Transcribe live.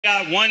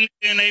got one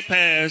in they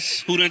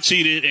pass who done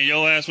cheated, and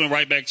your ass went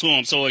right back to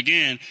him. So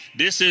again,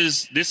 this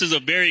is a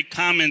very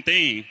common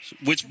thing,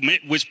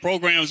 which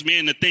programs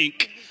men to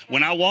think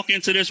when I walk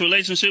into this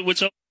relationship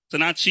with you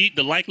and I cheat,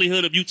 the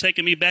likelihood of you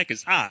taking me back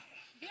is high.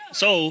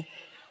 So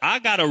I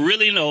gotta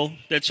really know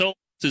that your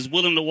ass is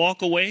willing to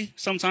walk away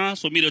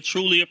sometimes for me to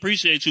truly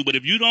appreciate you. But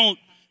if you don't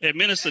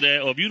administer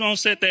that, or if you don't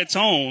set that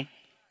tone,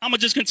 I'm gonna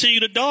just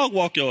continue to dog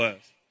walk your ass.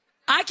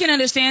 I can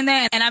understand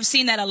that, and I've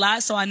seen that a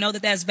lot, so I know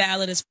that that's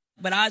valid as.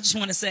 But I just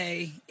want to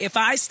say, if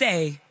I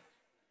stay,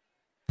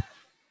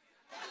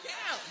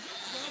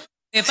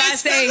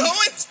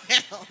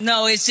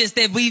 no, it's just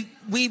that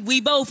we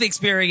both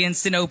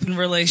experienced an open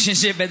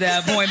relationship at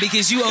that point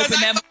because you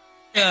opened that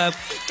up.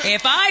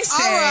 If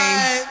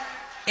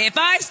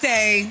I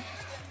stay,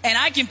 and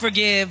I can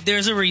forgive,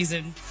 there's a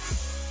reason.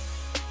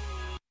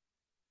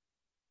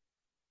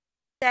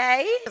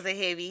 It was a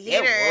heavy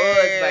hitter. It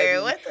was,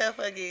 baby. What the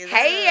fuck is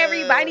Hey,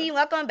 everybody.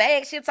 Welcome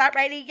back. Ship Talk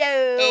Radio.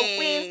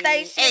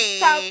 Wednesday, Ship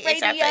Talk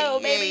Radio,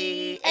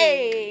 baby.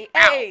 Hey,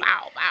 hey.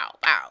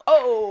 Bow.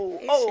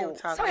 Oh.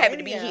 So happy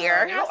to be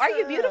here. How are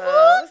you, beautiful?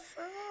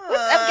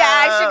 What's up,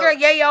 guys? Your girl,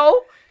 Yayo.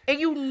 And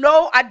you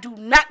know I do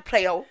not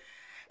play, okay?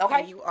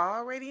 And you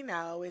already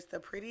know it's the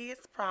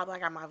prettiest problem. I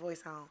got my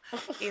voice on.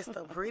 It's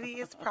the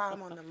prettiest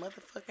problem on the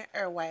motherfucking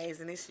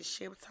airways, and it's your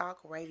Ship Talk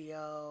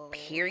Radio.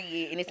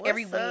 Period. And it's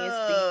every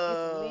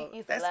Wednesday.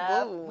 It's That's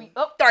live. boo. We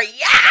up there.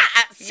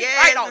 Yes.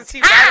 Right on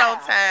time. Right on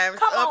time.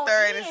 It's up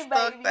there and it's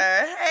stuck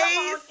there.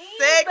 Hey,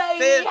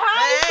 sexy.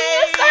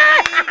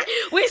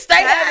 We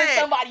stay having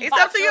somebody. It's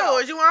up to you.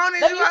 Is you on it?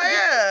 You are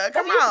here.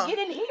 Come on. Get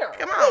in here.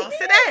 Come on.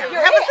 Sit down.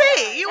 Have a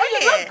seat. You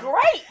in. You look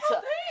great.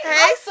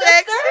 Hey,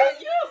 sexy.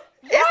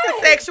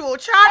 It's the sexual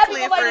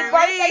chocolate for me.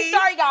 Birthday.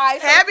 Sorry,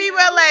 guys. Happy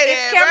belated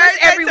it's cameras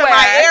birthday everywhere. to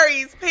my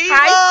Aries people.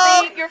 Hi,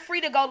 Steve. You're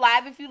free to go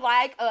live if you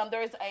like.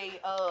 There's a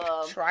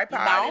tripod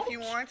mount. if you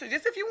want to.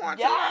 Just if you want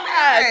to.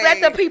 Yes.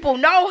 Let the people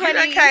know, honey. You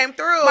done came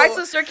through. My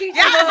sister keeps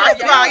y'all got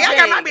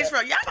my bitch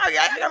from. Y'all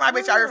got my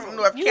bitch out here from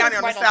North County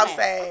on the south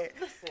side.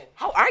 Listen,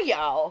 how are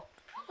y'all?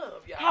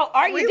 Love y'all. How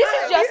are you?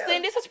 This is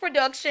Justin. This is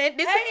production.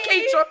 This is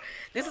Keisha.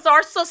 This is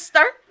our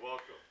sister. Welcome.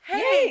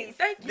 Hey,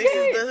 thank you. This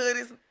is the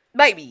hoodest.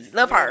 Baby,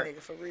 love her.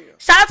 Nigga, for real.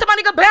 Shout out to my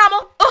nigga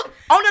Bama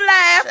on the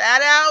live.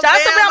 Shout out to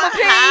Bama P.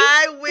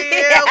 Hi, Will.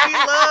 We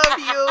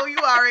love you. You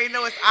already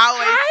know it's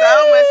always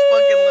so much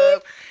fucking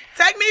love.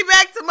 Take me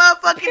back to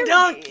motherfucking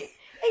Duncan.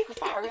 Hey,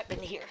 fire up in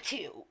here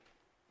too.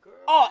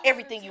 Oh,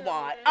 everything you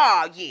want.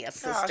 Oh yeah,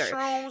 sister.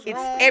 Shrooms, it's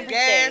rooms, everything.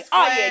 gas,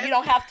 Oh yeah, you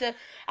don't have to.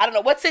 I don't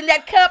know what's in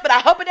that cup, but I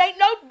hope it ain't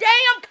no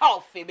damn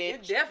coffee, bitch.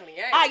 It definitely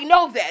ain't. I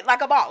know that,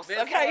 like a boss. Best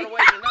Okay. part of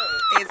waking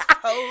up.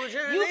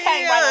 Exposure. You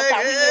came right on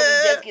time. We literally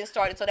just getting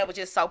started, so that was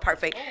just so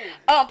perfect.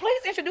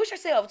 Please introduce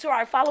yourself to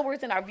our followers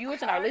and our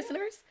viewers and our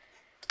listeners.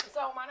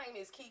 So my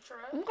name is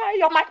Keitra. Okay,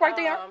 your mic right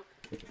there.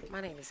 My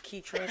name is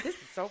Keitra. This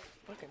is so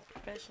fucking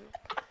professional.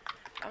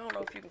 I don't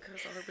know if you can cuss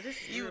on her, but this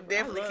is You real.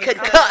 definitely Could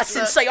cuss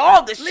and say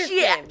all the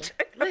shit.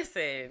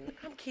 Listen,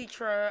 I'm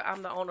Keitra.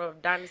 I'm the owner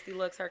of Dynasty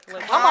Lux Hair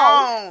Collection. Come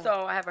on.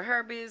 So I have a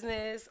hair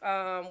business.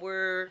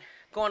 We're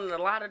going in a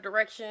lot of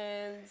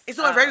directions. It's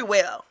doing very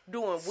well.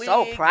 Doing wigs,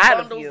 So proud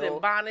of bundles, you.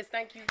 and bonnets.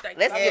 Thank you.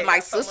 Let's give my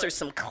so sister much.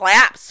 some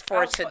claps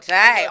for I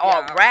today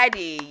love y'all.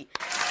 already.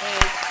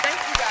 And thank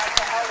you guys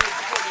for always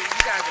supporting me.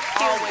 You guys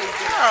have always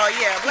been. Oh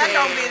yeah, black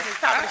owned business.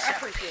 Top of the I shit.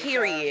 appreciate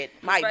Period.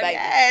 My Baby. baby.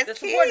 Yes, The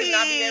support does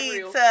not be that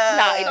real. Keita.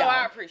 No, it So don't.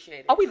 I appreciate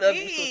it. Oh, we love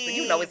you, sister.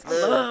 You know it's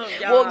love. love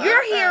y'all. Well,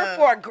 you're here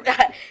for a we're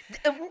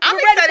I'm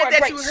ready excited for a that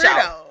great you show.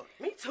 here though.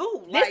 Me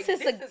too. This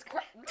is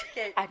cra-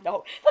 I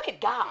know. Look at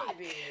God.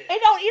 Baby.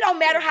 It don't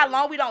matter how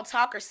long we don't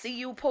talk or see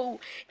you, Pooh.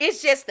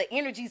 It's just the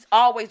energy's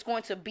always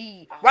going to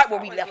be right where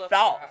we Always left love y'all.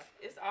 off.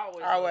 It's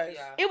always. Always.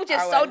 It was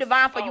just so Always.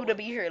 divine for you to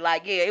be here.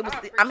 Like, yeah, it was.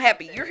 I I'm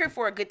happy. appreciate that. You're here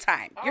for a good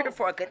time. You're here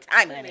for a good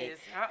time, It honey. is.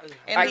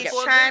 And Right, bitch,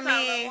 yeah. chime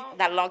in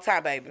Not a long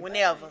time, baby.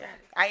 whenever.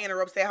 I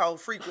interrupt that whole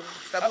frequently.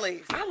 So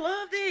please. I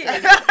love this.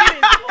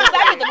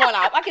 I get the going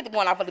off. I get the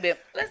going off a little bit.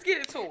 Let's get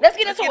into it. Let's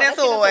get into it.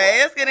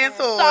 Let's get into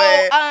So,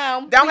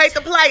 it. Don't hate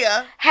the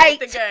player. hate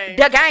the game.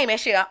 the game and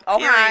shit.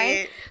 Okay.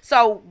 Period.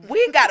 So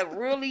we got a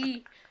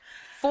really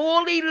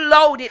fully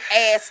loaded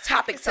ass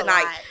topic It's a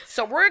tonight. lot.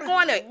 So we're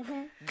going to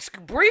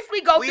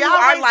briefly go We through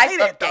our always life say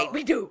that, update. though.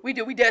 We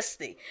do. We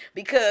dusty.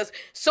 Because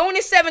soon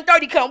as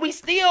 7:30 come, we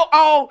still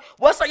on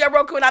What's on Your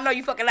Roku, and I know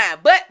you fucking lying.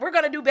 But we're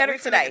going to do better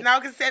today. No,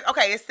 because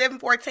it's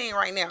 7:14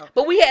 right now.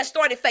 But we had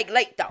started fake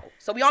late though,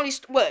 so we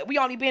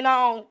only been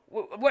on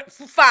for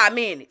 5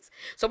 minutes,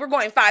 so we're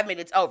going 5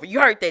 minutes over.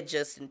 You heard that,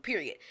 Justin?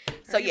 Period.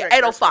 So You yeah,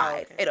 ready for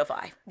 8:05, smoking.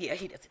 8:05. Yeah,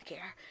 he doesn't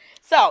care.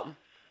 So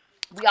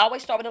we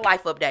always start with a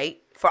life update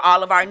for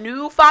all of our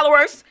new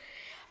followers.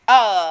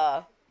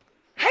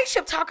 Hey,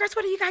 Ship Talkers,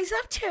 what are you guys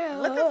up to?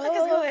 What the fuck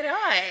is going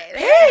on?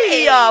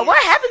 Hey,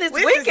 what happened this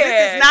weekend?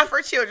 This is not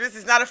for children. This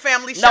is not a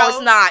family show. No,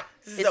 it's not.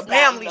 This is It's a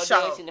family not,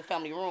 show. Dad's in the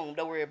family room.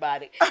 Don't worry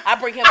about it. I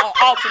bring him on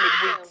alternate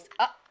weeks.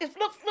 It's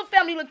little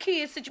family, little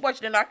kids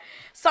situation in there.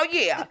 So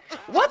yeah,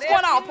 what's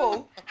going on,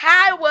 Pooh?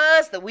 How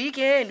was the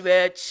weekend,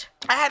 bitch?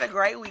 I had a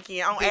great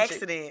weekend on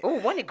accident. Oh,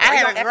 wasn't it I great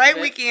had on a great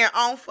accident? weekend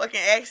on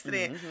fucking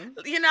accident.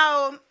 You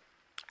know,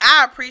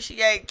 I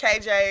appreciate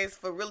KJ's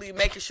for really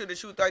making sure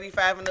that you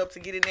 35 and up to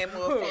get in that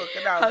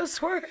motherfucker. I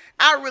swear.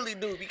 I really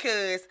do,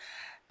 because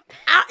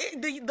I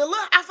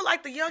feel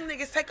like the young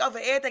niggas take over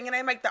everything and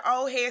they make the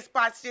old head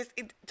spots just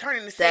turn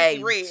into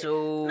sexy red.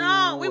 Do.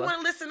 No, we want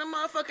to listen to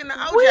motherfucking the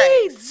OJs.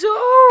 We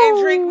do.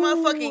 And drink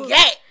motherfucking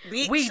yak,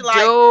 bitch. We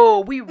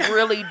do. We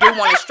really do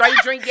want to straight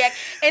drink yak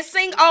and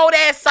sing old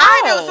ass songs.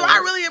 I do. So I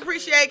really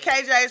appreciate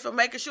KJ's for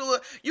making sure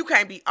you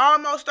can't be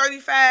almost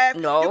 35.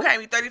 No. You can't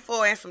be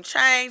 34 and some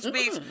change,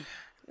 bitch.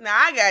 Nah,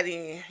 I got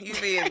in. You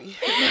feel me?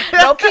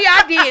 Low key,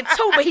 I did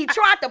too, but he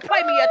tried to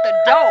play me at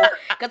the door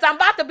because I'm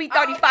about to be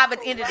 35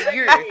 at the end of the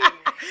year.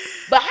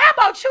 But how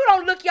about you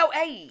don't look your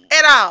age?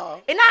 At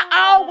all. And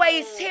I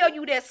always tell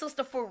you that,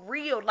 sister, for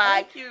real.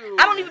 Like, Thank you.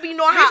 I don't even be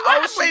knowing Bitch, how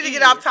I'm old she ready to is.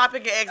 get off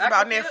topic and ask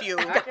about nephew.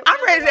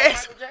 I'm ready to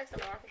ask. Michael Jackson,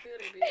 I can feel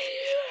that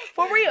bitch.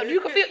 For real.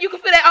 You can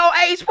feel that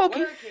old age, Pookie.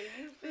 Where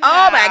can you feel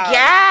Oh my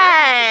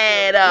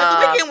But the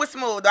God. weekend was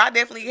smooth, though. I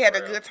definitely had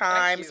a good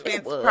time. you. Spent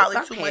It was. probably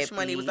I'm too much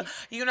money. happy.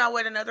 You know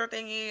what another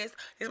thing is?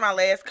 This is my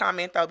last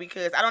comment, though,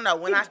 because I don't know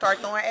when I start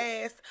throwing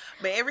ass,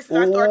 but ever since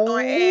I started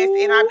throwing ass,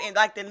 and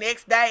like the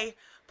next day,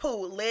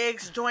 poo,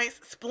 legs, joints,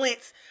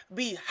 splints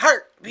be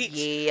hurt, bitch.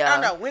 Yeah.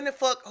 I don't know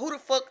who the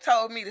fuck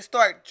told me to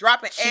start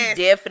dropping She ass.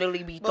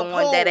 definitely be But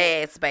throwing that Pooh,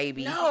 ass,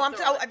 baby. No, I'm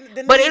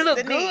the But knees, it look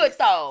the good knees.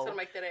 though. to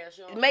make that ass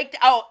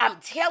young? I'm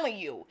telling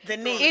you, The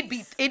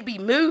knees. it be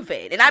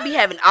moving, and I be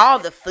having all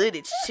the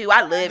footage too.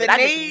 I love The it. I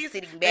just be knees,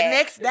 sitting the back.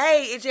 next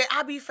day,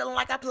 I be feeling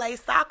like I play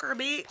soccer,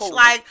 bitch. Pooh.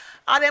 Like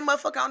all that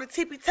motherfucker on the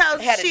tippy toes.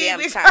 Had a shit, damn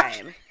bitch.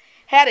 time.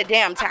 Had a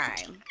damn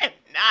time.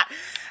 Nah,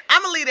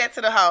 I'm gonna leave that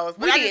to the hoes.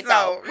 But We I did just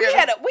know, though.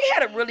 We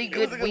had a really was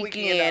good a good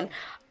weekend. weekend,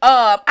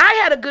 I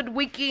had a good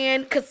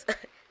weekend because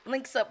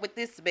links up with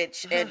this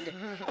bitch, and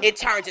it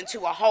turns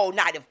into a whole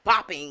night of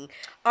bopping.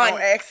 on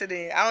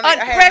accident. I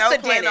had no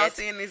plan on Unprecedented.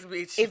 seeing this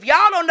bitch. If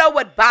y'all don't know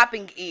what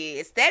bopping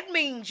is, that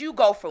means you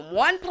go from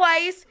one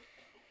place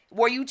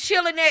where you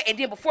chilling there, and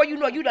then before you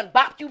know, you done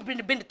bopped. You've been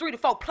to 3 to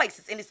 4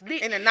 places, and it's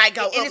lit. And the night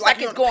go and up it's like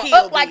like you it's on a going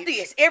pill, up like bitch.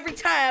 this every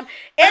time,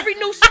 every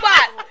new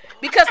spot,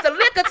 because the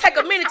liquor take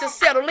a minute to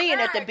settle in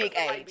at the big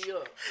age.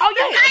 Oh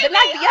yeah, the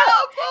night be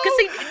up. Cause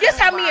see, this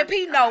how me and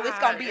P know it's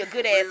gonna be a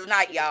good ass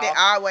night, y'all. They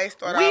always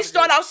start We off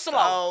start just off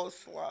slow.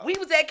 So slow. We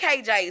was at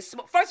KJ's.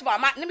 First of all,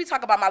 let me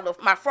talk about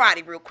my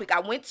Friday real quick. I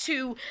went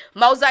to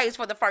Mosaic's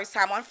for the first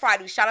time on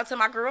Friday. Shout out to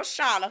my girl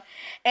Shauna.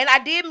 And I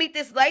did meet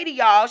this lady,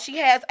 y'all. She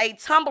has a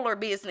tumbler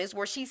business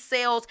where she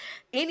sells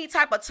any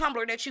type of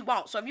tumbler that you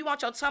want. So if you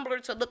want your tumbler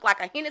to look like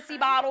a Hennessy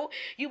bottle,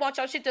 you want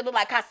your shit to look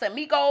like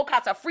Casamigo,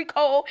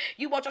 Casafrico,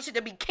 you want your shit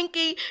to be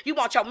kinky, you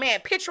want your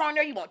man picture on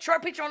there, you want your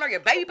picture on there, your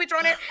baby picture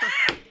on there.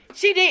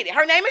 She did it.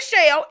 Her name is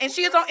Shell, and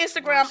she is on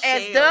Instagram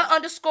as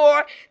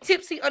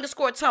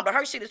the_tipsy_tumbler.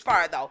 Her shit is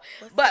fire though.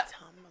 But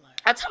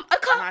a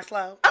cup. Am I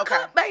slow? A Okay.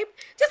 cup, babe.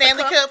 Just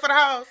Stanley a cup for the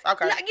house.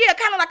 Okay. Yeah,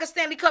 kind of like a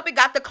Stanley cup. It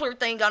got the clear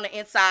thing on the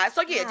inside.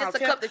 So yeah, just a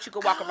Okay. cup that you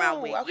could walk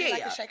around with. Okay, yeah.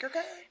 like a shaker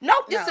cup.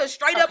 Nope, just No. a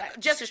straight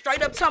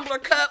Okay. up, tumbler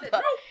cup.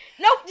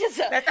 Nope, just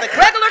a That's the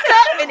regular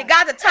cup, and it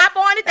got the top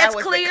on it. That's that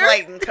was clear. the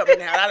Clayton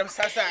coming out. I'm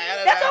so sorry.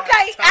 That's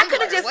okay. I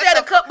could have just said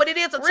a cup, but it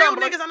is a Real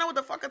tumbler. niggas don't know what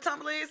the fuck a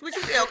tumbler is, but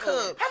you sell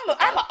cups.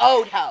 I'm an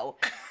old hoe.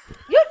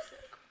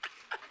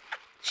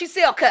 She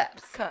sell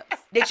cups.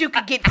 That you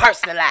could get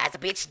personalized,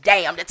 bitch.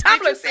 Damn, the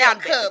tumbler You sell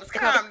sound cups.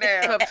 Calm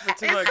down. Cups for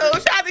 200. So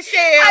shout out to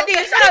Shell. I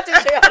did. Shout out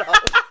to Shell,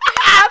 though.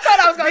 I thought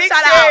I was going to Big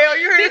shout Shell, out.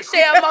 you heard Big it.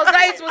 Shell.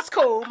 Mosaics was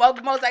cool.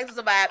 Mosaics was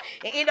a vibe.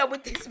 And end up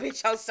with this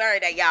bitch on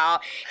Saturday, y'all.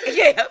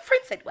 Yeah,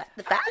 friend said what?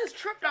 The I vibe? just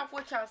tripped off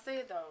what y'all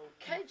said though.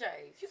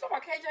 KJ's. You talking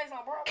about KJ's on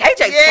Broadway?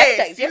 KJ's.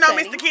 Yes, you know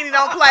honey. Mr. Kenny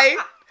don't play.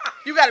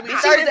 You gotta be She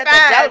was 35.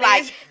 at the door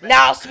like, bitch. no,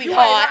 You ain't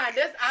sweetheart. lying.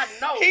 That's, I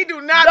know. He do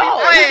not No, be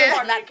he playing.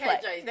 does not play.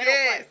 KJ's. They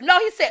Yes. don't play. No,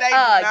 he said, They do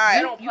not.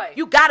 They don't play.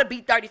 you gotta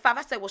be 35.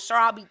 I said, well, sure,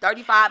 I'll be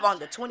 35 on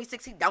the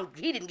 26th.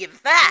 He didn't give a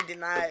fuck. He did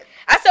not.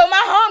 I said, well,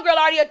 my homegirl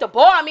already at the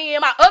bar. Me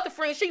and my other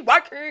friend, she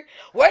work here.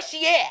 Where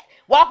she at?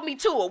 Walk me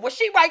to her. Was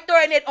she right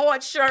there in that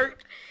orange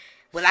shirt?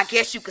 Well, I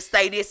guess you could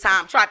stay this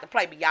time. Tried to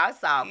play me, y'all.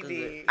 It's all He good.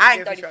 did. He I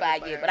ain't definitely tried to 35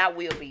 play yet, her. but I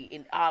will be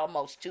in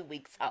almost 2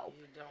 weeks old.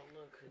 You don't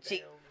look good. She-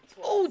 Damn,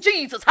 Oh,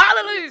 Jesus.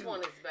 Hallelujah.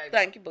 20s, baby.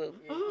 Thank you, boo.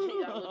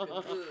 Y'all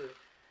looking good.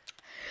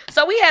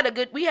 So we had a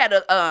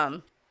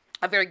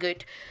very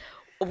good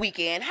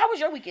weekend. How was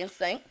your weekend,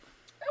 Saint?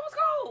 It was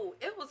cool.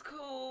 It was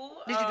cool.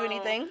 Did you do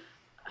anything?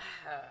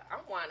 I'm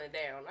winding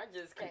down. I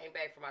just came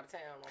back from out of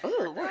town.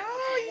 Ooh, wow.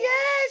 Oh,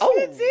 yes, Oh,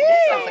 you that did.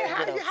 sounds like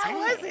a good old How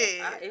was time.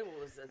 it? It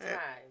was a time.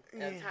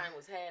 The time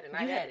was had, and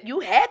I You had had, it. you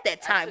had that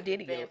I time, took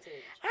didn't you?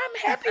 advantage. I'm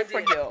happy I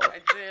for did. you. I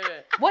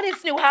did. What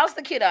is new? How's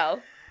the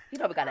kiddo? You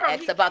know we gotta Bro,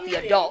 ask he about the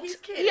kidding. adult. He's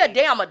He a kidding.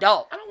 damn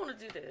adult. I don't want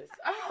to do this.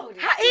 Oh,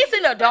 How is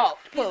an adult,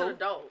 He's Pooh? an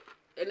adult,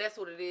 and that's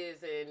what it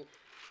is. And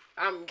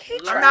I'm.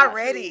 I'm not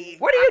ready.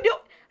 What do you do?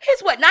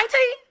 He's what, 19?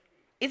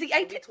 Is he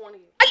 18? 20.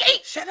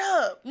 Shut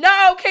up.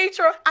 No,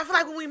 Keitra. I feel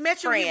like when we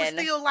met you, he was Friend.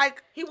 still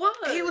like He was.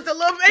 he was a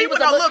little He he was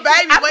was a little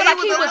baby, I but feel he like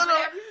was he a was- little.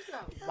 2.5 years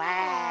ago.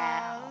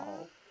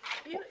 Wow.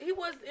 He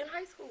was in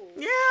high school.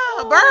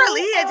 Yeah,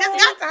 Burley. He had just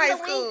got to high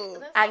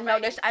school.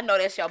 I know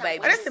that's your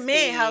baby. Oh, that's the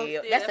man, hoe.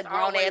 Still. Yeah, That's a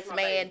always grown ass my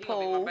man, baby. He gonna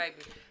be my Pooh. baby.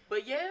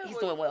 But yeah, He's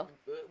doing well.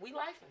 We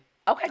lifing.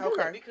 Okay, good.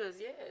 Okay. Because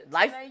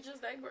Life- teenagers,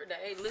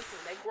 they listen,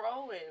 they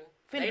grow and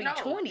Finna they be know.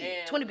 20.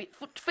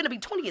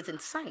 And 20 is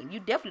insane. You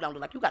definitely don't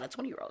look like you got a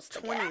 20-year-old.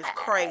 20 is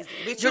crazy.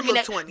 Bitch, you Drinking look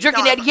that, 20.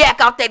 drinking Stop. that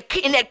yak out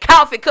in that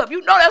coffee cup.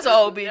 You know that's an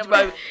old bitch, Never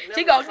baby. know.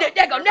 She Never gonna, know.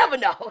 they gonna never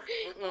know.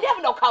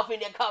 Never know coffee in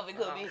that coffee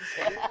cup,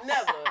 bitch.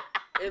 never.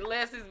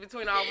 Unless it's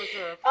between all of us.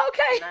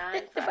 Okay.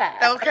 9 to 5.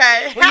 Fine.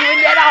 Okay. When you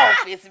in that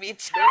office,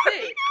 bitch. That's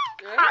it.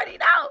 Already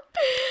know.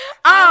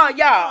 Oh,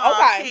 y'all.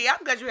 Okay. Key,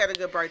 I'm glad you had a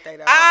good birthday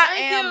though. I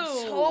Thank am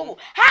you. too.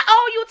 How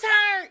old you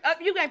turn?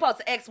 You ain't supposed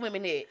to ask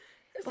women that.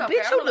 It's But okay.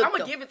 bitch, you look I'm the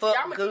gonna give it to y'all.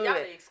 fuck I'm gonna give y'all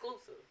good. the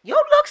exclusive. You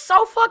look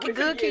so fucking We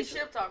good, could get Keisha.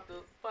 Ship Talk the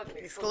fucking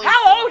exclusive. Exclusive.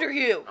 How old are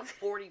you? I'm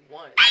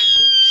 41.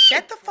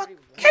 Shut the fuck.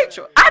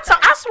 Keisha,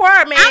 I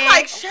swear, man. I'm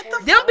like, shut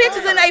the them fuck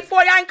bitches in up. they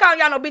 40. I ain't calling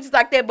y'all no bitches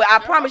like that, but I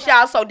promise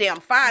y'all so damn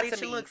fine to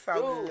Bitch, me. you look so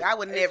Dude, good. I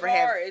would it's never hard.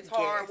 have. It's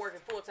hard guessed. working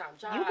full-time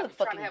job. You look trying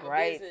fucking to have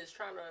great. a business,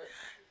 trying to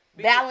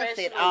be Balance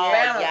it professional, all,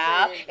 balance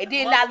y'all. it, And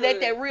then not let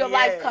that real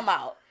life Yeah. come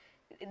out.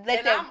 Let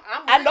And that,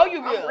 I'm I know real.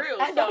 you real. I'm real.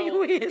 I know so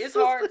you is. It's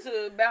hard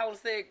to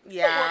balance that.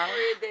 Yeah.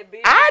 corporate, that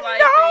business I life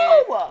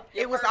know. and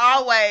your It was personal-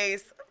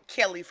 always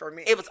Kelly for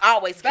me. It was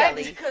always Baby,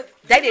 Kelly. because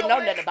They you didn't know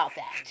what? nothing about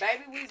that.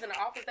 Baby, we was in the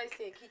office. They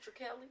said Keitra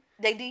Kelly,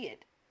 They did.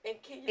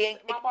 and Kenya, And,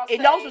 my boss and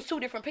said, those was two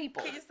different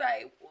people. Kenya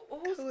say,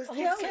 who's Who is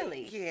Kelly?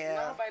 Kelly? Yeah.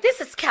 No, baby,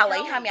 This is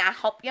Kelly. How may I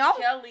help you?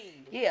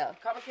 Kelly. Yeah.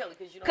 Call me Kelly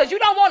because Because you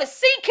don't want to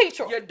see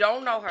Keitra. You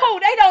don't know her. Who?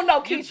 They don't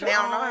know Keitra. They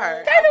don't know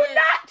her. They do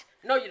not.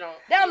 No, you don't.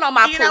 They don't know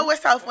my You know poo.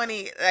 what's so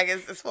funny? Like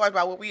as far as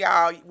about what we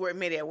all were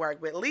admit at work,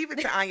 but leave it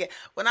to Anya.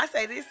 When I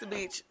say this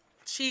bitch,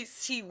 she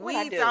What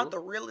I weeds do? out the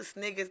realest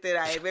niggas that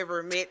I have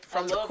ever met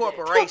from the love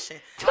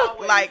corporation.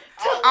 Always. Like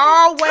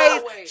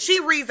Always. always, she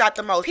reads out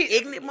the most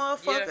ignorant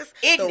motherfuckers,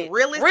 Ignorant. the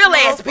realest Real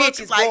ass motherfuckers,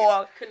 bitches, like,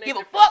 boy. Connected Give a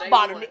from fuck day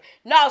about them. one.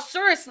 No,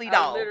 seriously,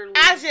 though. Literally.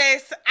 I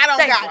don't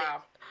Thank got you. it.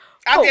 Wow.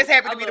 I'm Cool. just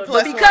happy to I be the love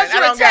plus that. one. Because I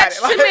you're don't got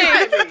attached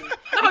it. to me.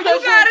 No, you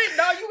got it.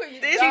 No, you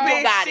This no.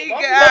 bitch, got she it.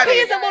 got But it.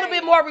 he's a little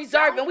bit more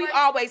reserved, and we've She's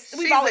always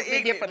an been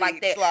ignorant different like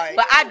that. bitch, like-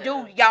 But I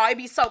do, y'all. It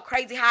be so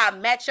crazy how I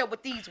match up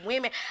with these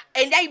women,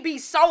 and they be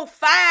so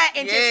fine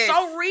and Yes, just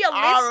so all the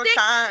realistic.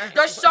 time.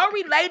 They're so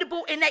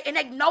relatable, and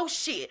they know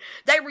shit.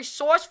 They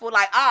resourceful.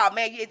 Like,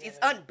 man, it's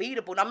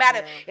unbeatable. No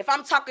matter if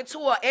I'm talking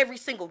to her every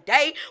single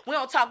day, we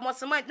don't talk once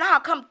a month. Nah,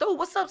 come through.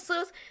 What's up,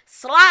 sis?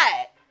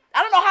 Slide.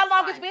 I don't know how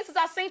long it's been since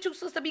I seen you,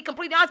 sis, to be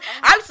completely honest.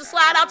 I used to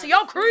slide out to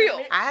your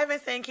crib. I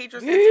haven't seen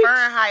Keitra since Bitch.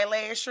 Fahrenheit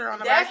last year on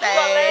the That's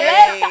birthday.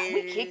 Last time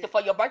we kicked it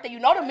for your birthday. You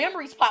know the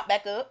memories pop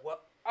back up. Well,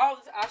 I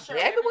sure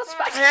Baby every was time.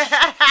 fine.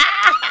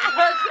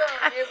 I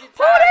sure every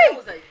Who time. they? It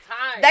was a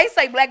time. They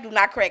say black do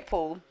not crack,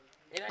 Pool.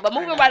 It ain't But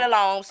moving crack. right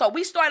along, so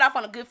we started off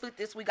on a good foot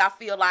this week. I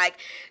feel like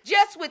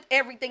just with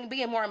everything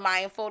being more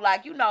mindful,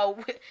 like, you know,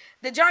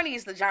 the journey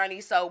is the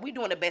journey. So we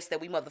doing the best that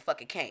we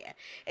motherfucking can,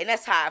 and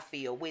that's how I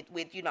feel with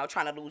you know,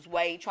 trying to lose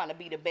weight, trying to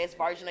be the best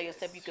version of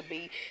yourself you could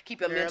be, keep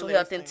your Girl, mental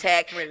health listen.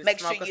 intact, Ready to make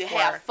sure smoke a you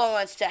square. have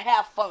funds to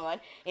have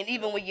fun, and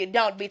even when you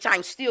don't, bitch,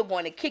 I'm still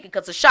going to kick it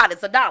because a shot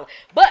is $1.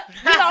 But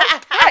you know,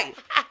 hey,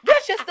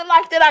 that's just the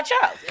life that I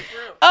chose.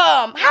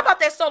 How about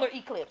that solar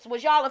eclipse?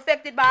 Was y'all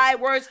affected by it?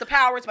 Words to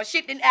powers? My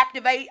shit didn't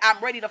activate.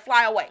 I'm ready to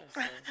fly away.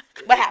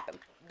 What happened?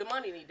 The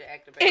money need to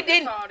activate. It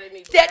didn't. That's all they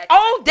need to That activate.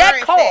 on that Where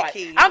is card. that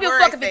key? I don't give a Where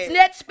fuck is if it's that?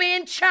 net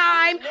spin,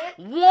 chime,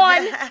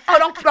 one. Oh,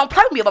 don't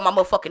play with me about my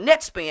motherfucking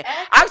net spin.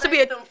 I used to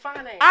be Activate them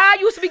finance. I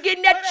used to be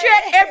getting that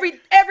check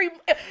every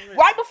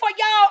right before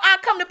y'all. I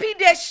come to P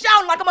Dash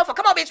shouting like a motherfucker.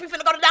 Come on, bitch, we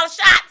finna go to dollar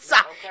shots.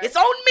 Okay. It's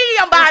on me.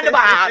 I'm buying the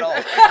bottle.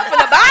 I'm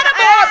finna buy the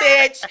bar,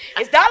 bitch.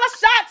 It's dollar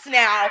shots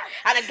now.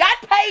 I done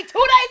got paid 2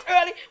 days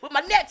early with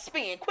my net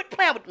spin. Quit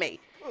playing with me.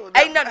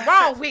 Ain't nothing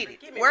wrong with it.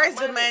 Give me Where's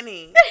my the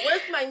money?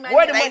 Where's my money?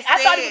 Where the They money?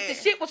 I thought said- the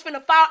shit was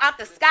finna fall out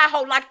the sky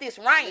hole like this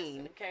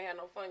rain. You can't have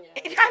no fun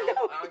yet. I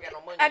know. I don't got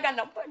no money. I got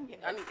no money.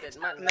 I need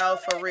that money. No,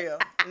 for real.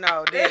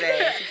 No, dead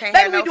ass. You can't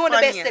Baby, have we no doing the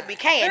fun best yet. that we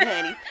can,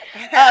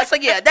 honey. So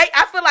yeah,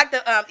 I feel like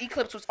the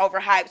eclipse was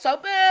overhyped. So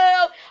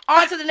Bill,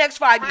 on to the next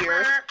 5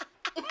 years.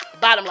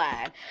 Bottom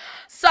line.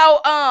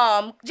 So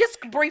just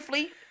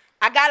briefly,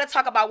 I gotta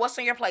talk about what's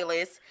on your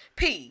playlist.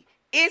 P,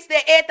 is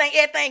there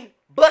everything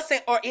busting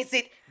or is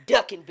it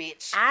ducking,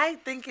 bitch? I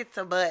think it's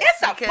a bust.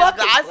 It's a because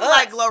fucking I feel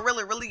like bust.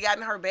 Glorilla really got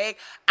in her bag.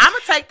 I'm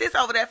gonna take this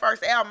over that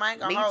first album. I ain't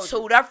gonna Me hold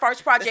too. you. That first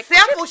The project.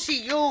 sample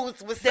she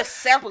used was The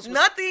samples was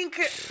nothing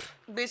could.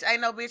 Bitch,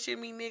 ain't no bitch in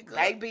me, nigga.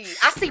 baby.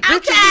 I see bitches.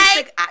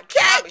 Okay. I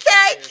promise you.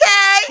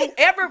 KKK.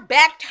 Whoever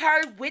backed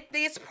her with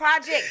this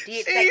project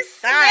did She they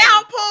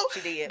smelled Pooh. She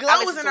did. Glow I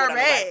was in listened to her it on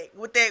the way.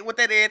 bag with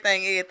that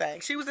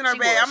everything. She was in her She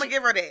bag. was. I'm gonna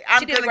give her that. I'm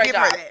she did a gonna great give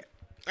her job. that.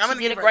 I'm gonna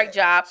She did give a her great that.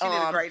 job. She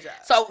did a great job.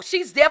 So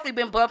she's definitely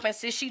been bumping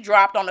since she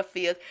dropped on the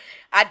 5th.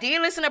 I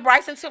did listen to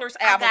Bryson Tiller's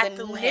I album. got The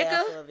through nigga,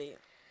 half of it.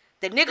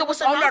 The nigga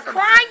was on there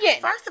crying.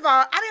 First of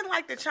all, I didn't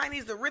like the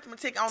Chinese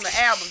arithmetic on the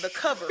album, the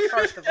cover.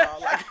 First of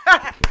all, like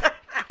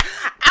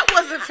I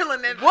wasn't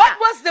feeling that. What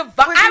was the vibe?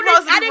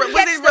 I didn't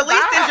catch was it the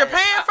released vibe. in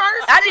Japan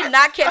first? I did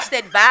not catch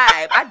that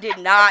vibe. I did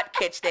not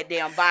catch that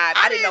damn vibe.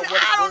 I didn't know what it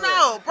was. I don't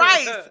know,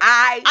 Bryce.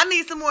 I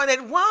need some more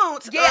that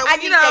won't. Yeah, I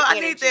need that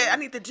energy. I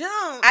need the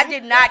jump. I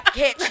did not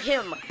catch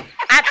him.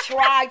 I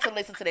tried to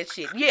listen to that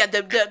shit. Yeah,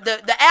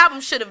 the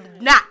album should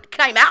have not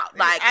came out.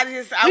 Like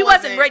we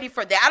wasn't ready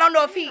for that. I don't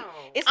know if he.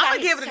 It's I'm not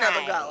gonna give it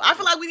another go. I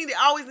feel like we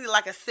always need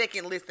like a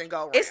second listen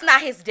go. Right. It's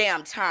not his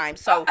damn time.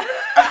 So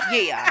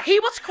yeah, he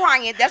was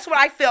crying. That's what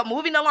I felt.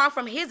 Moving along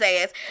from his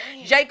ass,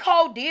 J.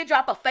 Cole did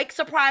drop a fake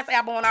surprise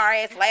album on our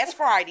ass last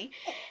Friday.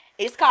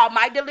 It's called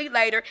Might Delete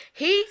Later.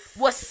 He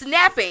was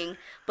snapping,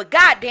 but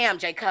goddamn,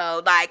 J.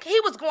 Cole, like he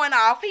was going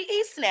off.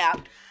 He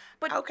snapped.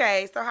 But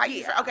okay, so how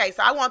you? Okay,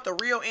 so I want the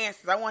real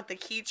answers. I want the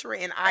Keitra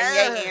and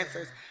Anye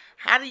answers.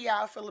 How do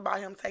y'all feel about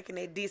him taking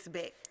that diss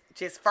back?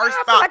 Just first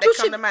thought that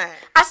come to mind.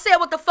 I said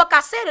what the fuck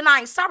I said, and I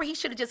ain't sorry. He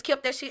should have just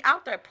kept that shit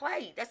out there,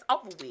 played. That's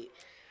over with.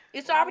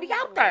 It's already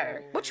out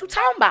there. What you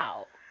talking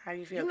about? How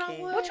you feel,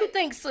 King? What you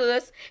think,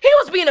 sis? He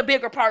was being a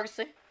bigger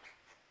person.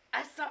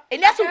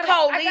 And that's who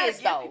Cole is,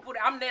 though.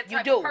 I'm that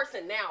type of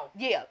person now.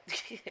 Yeah.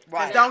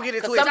 Right. Don't get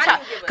it twisted.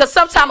 Because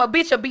sometimes a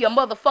bitch will be a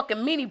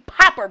motherfucking mini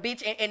popper,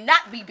 bitch, and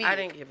not be big. I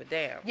didn't give a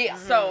damn. Yeah.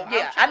 So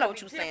yeah, I know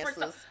what you're saying, sis.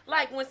 So,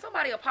 like when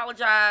somebody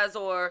apologize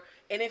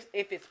and if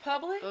it's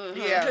public,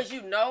 because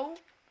you know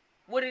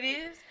what it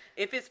is.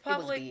 If it's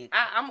public,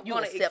 I'm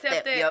going to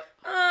accept that. Yep.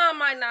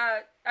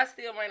 I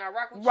still might not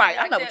rock with you. Right,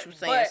 like I know that, what you're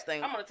saying, but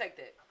I'm going to take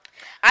that.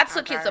 I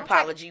took his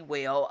apology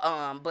well,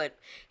 but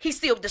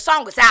the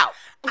song is out.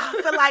 I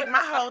feel like my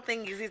whole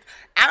thing is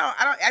I don't.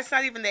 It's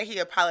not even that he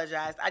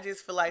apologized. I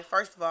just feel like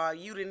first of all,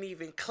 you didn't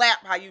even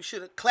clap how you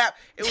should have clapped.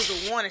 It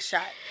was a warning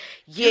shot.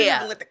 Yeah, you didn't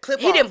even let the clip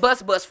he off. didn't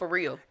bust for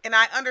real. And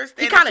I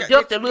understand. He kind of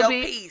ducked a little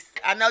bit. Piece.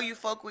 I know you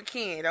fuck with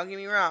Ken. Don't get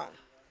me wrong,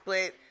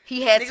 but.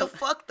 He had nigga,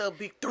 fuck the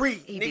big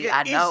three.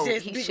 I know.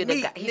 He should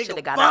have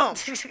got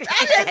out. I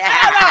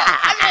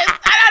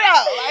don't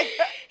know. Like,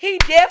 he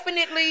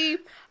definitely.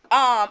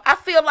 I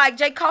feel like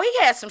J. Cole, he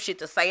has some shit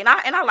to say, and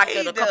I like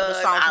that a couple of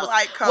songs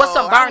with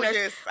some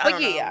burners. But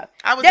yeah,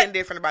 I was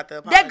indifferent about the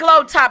apology. That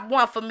Glow Top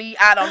one for me.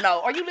 I don't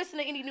know. Are you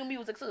listening to any new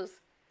music, sis?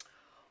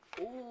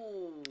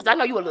 Ooh, 'cause I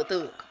know you a little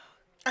thug.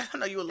 I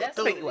know you a little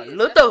thug. That's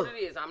what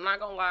it is. I'm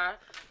not gonna lie.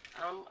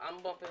 I'm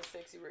bumping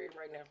Sexy Red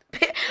right now.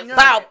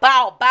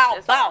 bow.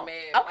 That's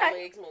Okay. My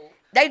legs move.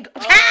 They. You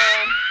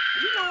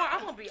know what?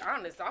 I'm gonna be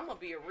honest. I'm gonna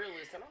be a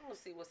realist, and I'm gonna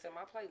see what's in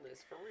my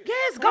playlist for real.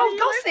 Yes, go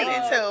see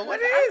it.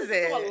 What is I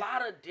it? do a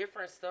lot of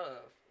different stuff.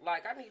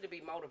 Like I need to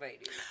be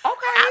motivated.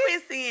 Okay. I've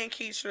been seeing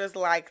Keitra's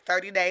like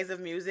 30 Days of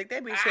Music.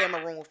 They be sharing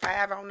Maroon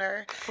 5 on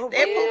there. They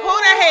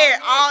put had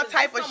all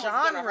type of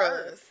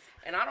genres.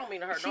 And I don't mean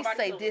to hurt She nobody.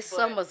 say this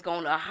summer's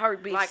gonna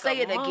hurt, bitch. Like say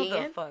it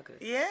again.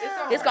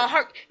 Yeah. It's gonna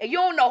hurt. And you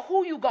don't know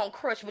who you gonna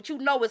crush, but you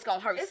know it's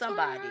gonna hurt It's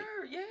somebody. gonna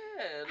hurt, yeah.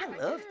 I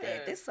love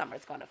that. This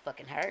summer's gonna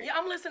fucking hurt. Yeah,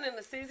 I'm listening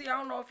to Sizzy. I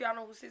don't know if y'all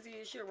know who Sizzy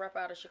is. She'll rap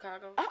out of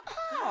Chicago.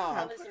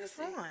 Oh. Listen to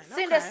Sizzy.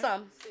 Send us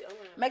some.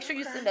 Make sure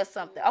you send us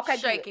something. Okay,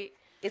 Shake good. it.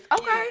 It's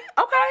okay. Yeah.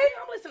 Okay.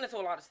 I'm listening to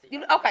a lot of stuff.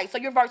 Okay, so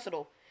you're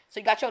versatile. So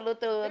you got your little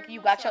thug,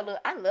 you got your little.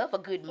 I love a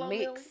good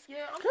mix.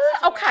 Yeah,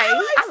 Good. Okay,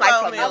 I like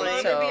Flo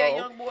Milli too.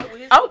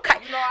 Okay,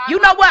 you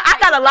know what? I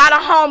got a lot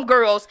of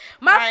homegirls.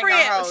 My I ain't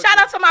friend, gonna hold shout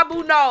you. out to my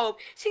boo Nob.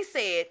 She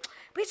said,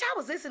 "Bitch, I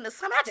was listening to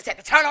something. I just had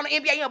to turn on the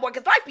NBA Youngboy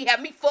because life be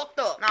having me fucked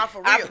up." Nah,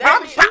 for I real.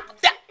 promise you.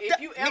 If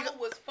you ever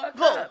was fucked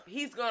up,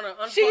 he's gonna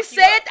unfuck She you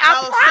said, up.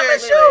 "I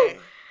promise you."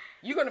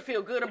 You're gonna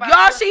feel good about Y'all,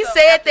 yourself she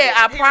said after that.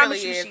 I He promise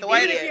really you, is. she The way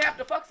Even did. if you have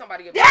to fuck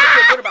somebody, you're gonna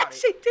feel good about it.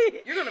 She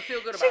did. You're gonna feel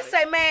good about She it.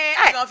 say, "Man,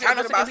 You gonna feel turn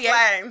good us about to NBA."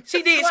 slime.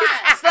 She did. She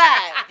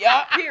slide.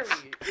 Yeah. Period.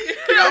 You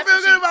don't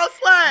feel good about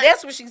slime.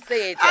 That's what she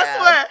said. I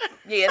child. swear.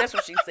 Yeah, that's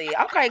what she said.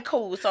 Okay,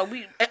 cool. So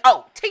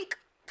Tink.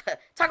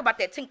 Talk about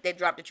that Tink that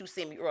dropped that you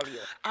sent me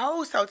earlier.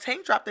 Oh, so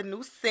Tank dropped a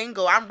new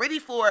single. I'm ready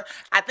for.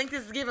 I think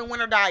this is giving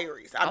Winter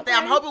Diaries. I'm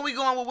hoping we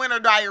going with Winter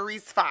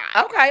Diaries 5.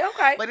 Okay.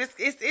 But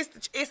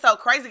it's so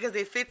crazy because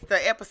it fits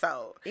the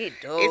episode.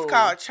 It does. It's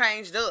called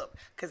Changed Up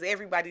because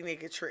everybody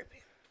nigga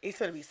tripping. It's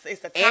the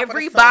top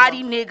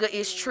Everybody of the nigga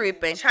is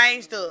tripping. summer.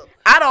 Changed Up.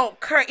 I don't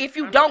care if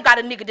you don't got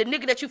a nigga. The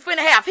nigga that you finna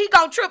have, he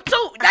gon' trip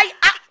too.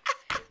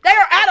 They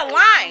are out of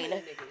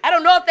line. I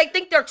don't know if they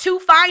think they're too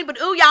fine, but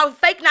ooh, y'all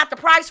fake not the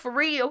price for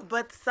real.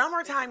 But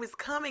summertime is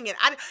coming, and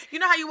you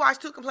know how you watch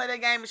Two can play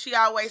that game, and she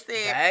always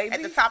said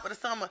at the top of the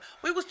summer,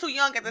 we was too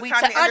young at the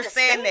time to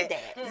understand that.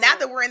 Now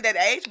that we're in that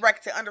age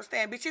bracket to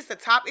understand, bitch, it's the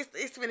top.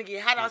 It's gonna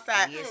get hot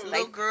outside.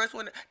 Little girls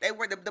when they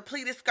wear the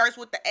pleated skirts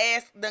with the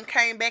ass, then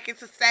came back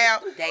into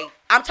style.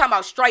 I'm talking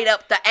about straight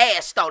up the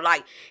ass though.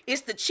 Like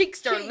it's the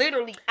cheeks that are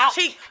literally out.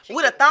 Cheek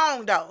with a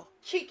thong though.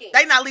 Cheeking.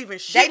 They not leaving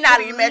shit. They not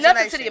to the imagination.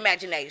 nothing to the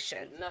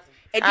imagination. Nothing.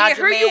 And How'd then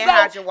your here you man, go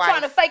how'd your wife?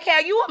 trying to fake how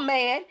you a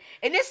man,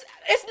 and it's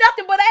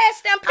nothing but ass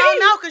stampede. Oh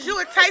no, cause you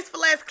a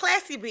tasteful ass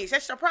classy bitch.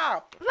 That's your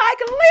problem. Like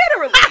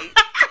literally.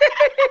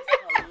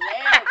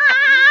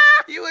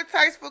 You a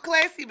tasteful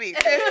classy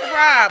bitch. That's the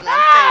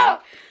problem.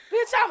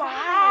 Bitch, I'm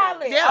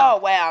hollering. Yeah. Oh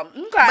wow.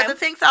 Okay. But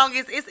the Tink song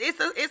is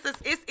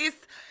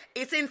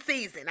it's in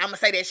season. I'm gonna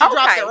say that she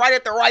dropped it right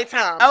at the right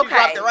time. She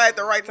dropped it right at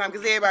the right time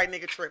because everybody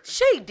nigga tripping.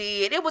 She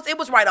did. It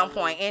was right on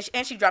point,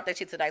 and she dropped that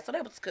shit today, so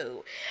that was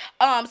cool.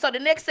 So the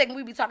next segment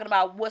we be talking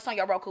about what's on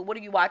your Roku. What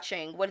are you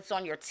watching? What is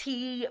on your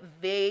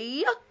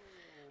TV?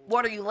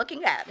 What are you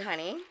looking at,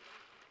 honey?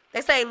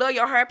 They say love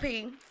your hair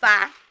pee.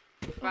 Fine.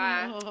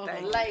 Fine.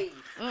 Laid.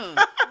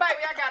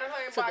 Baby, I got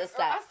 $100. To the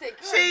side. I said,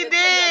 She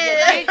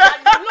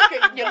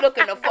did. You're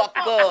looking the fuck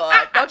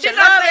good. Don't you She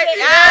love said it?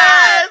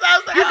 yes. I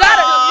was like, You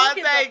gotta- "Aw,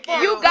 thank you.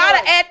 You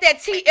gotta add that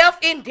TF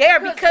in there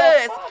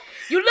because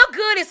you look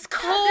good. It's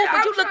cool,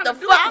 but you look the fuck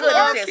good.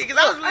 I love in this. because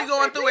I was really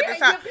going through it this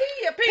time.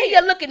 Pee,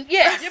 you're looking,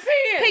 yes. You're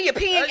peeing. You're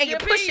peeing and you're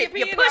pushing pee.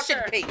 You're pushing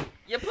pee.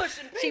 She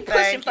pushing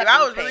Thank you. fucking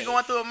I was really pee.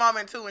 going through a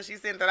moment too when she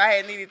said that I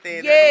had needed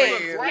that. Yes,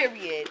 That's weird.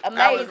 period.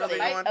 I was really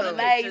going through it.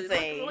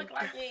 Amazing. Look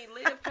like you ain't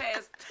lived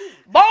past 2.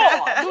 Boy,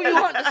 do you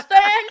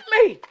understand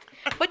me?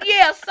 But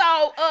yeah,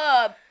 so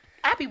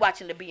I be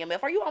watching the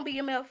BMF. Are you on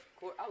BMF?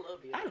 I love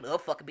you. I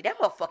love fucking B. That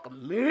motherfucker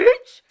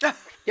Mitch.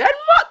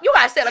 You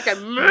gotta say it like a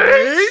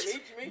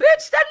Mitch.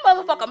 Bitch, that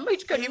motherfucker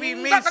Mitch could He be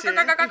get Mitching.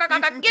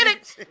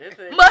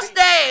 it.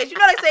 Mustache. You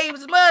know they say he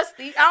was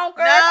musty. I don't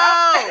care.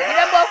 No. Get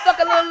that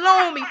motherfucker little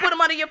loomy. Put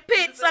him under your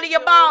pits, under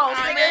your balls.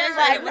 Man,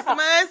 Nigga. it was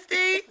musty.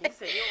 He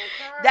said you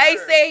don't They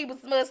care. say he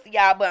was musty,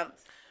 y'all, but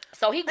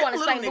so he going to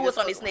little St. niggas Louis on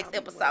fuck this next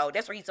around. episode.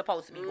 That's where he's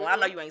supposed to be going. I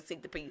know you ain't seen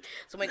the piece,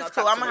 so we ain't gonna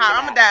Cool. talk I'm too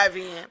gonna much about it. dive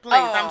in. Please,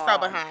 I'm so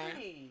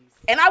behind.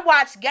 And I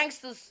watched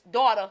Gangsta's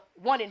Daughter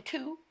 1 and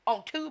 2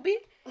 on Tubi.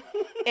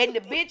 And the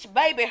bitch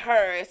baby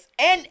hers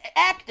and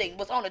acting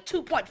was on a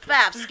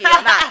 2.5 scale.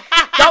 Now,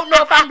 don't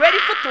know if I'm ready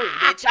for 3,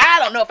 bitch. I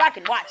don't know if I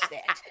can watch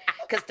that.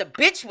 Because the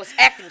bitch was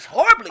acting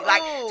horribly.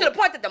 Like, to the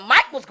point that the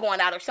mic was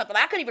going out or something.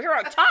 I couldn't even hear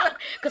her talk.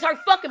 Because her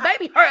fucking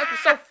baby hers was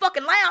so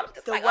fucking loud. I'm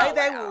just The like, way oh,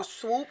 they wow. were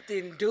swooped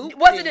and duped.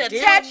 Was it an and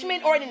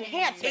attachment or an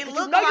enhancement? It 'Cause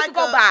looked you know you like could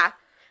go a- buy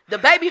the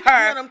baby You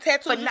her. know them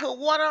tattoos for you put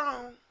water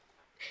on?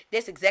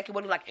 That's exactly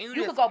what it like. You You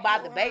just could go buy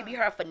the peel baby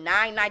hair for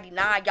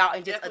 $9.99, y'all,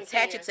 and just Definitely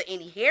attach can. it to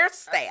any I've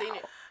hairstyle. seen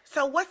it.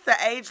 So what's the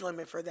age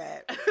limit for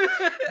that?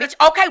 Bitch,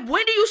 okay,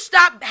 when do you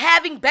stop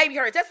having baby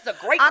hairs? That's a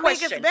great I mean,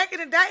 question. because back in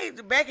the day,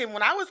 back in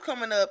when I was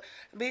coming up,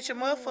 bitch, a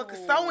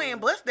motherfucker sew-in,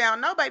 bust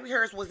down, no baby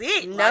hairs was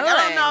it. None. Like,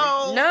 I don't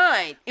know.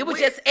 None. It was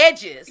just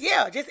edges.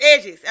 Yeah, just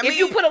edges. I mean, If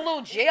you put a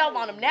little gel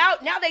on them, now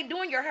they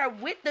doing your hair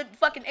with the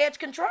fucking edge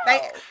control.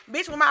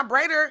 bitch, when my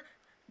braider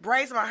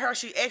braids my hair,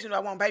 she asked me, do I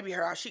want baby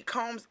hair? She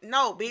combs,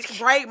 no, bitch,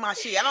 braid my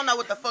shit. I don't know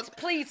what the fuck.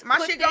 Please, my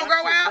put shit that gonna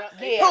grow shit out?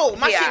 down. Yeah, Who?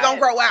 My yeah. shit gonna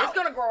grow out. It's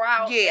gonna grow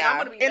out. Yeah. And, I'm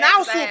gonna be And mad I'll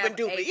 'cause I swoop have and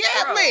do a it.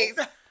 Yeah, furrow, please.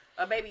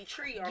 A baby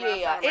tree on the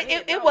Yeah, outside of my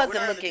head. it No, wasn't we're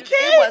not looking. gonna do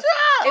that.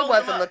 It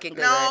wasn't looking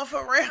good. No,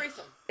 for real.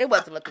 Threesome. It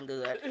wasn't looking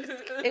good.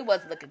 It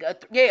wasn't looking good.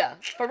 Yeah,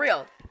 for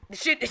real. The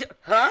shit,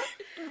 huh?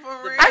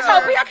 For real. I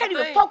told you I can't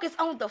even focus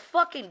on the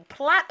fucking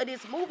plot of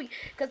this movie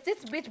because this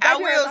bitch I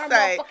baby hairs will on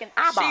say, her fucking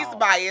eyeball. she's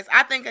biased.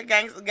 I think a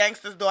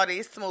gangster's daughter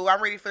is smooth.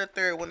 I'm ready for the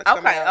third one to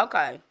come out.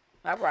 Okay.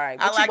 All right.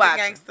 I What like you the watching?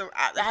 gangster.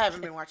 I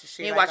haven't been watching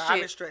shit. You Like, watch I've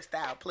shit? been stressed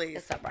out. Please.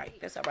 That's all right.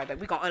 That's all right,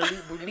 baby. We gonna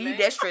relieve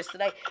that stress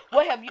today.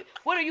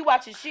 What are you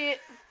watching? Shit.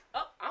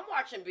 Oh, I'm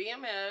watching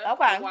BMF.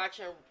 Okay.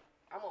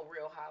 I'm a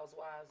Real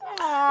Housewives.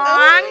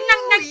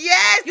 Oh,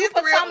 yes, You it's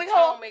a real. Potomac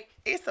hoe?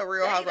 It's a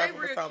real They housewife from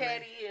real Potomac.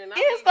 catty, and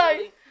It's I, like-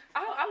 really,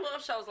 I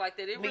love shows like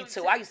that. It Me really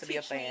too. I used to be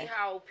a teach me fan.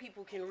 how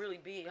people can really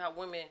be, how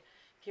women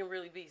can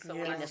really be. So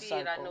when Yeah. I In the see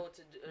it, I circle. know what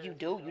to do. You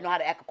do. You know how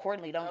to act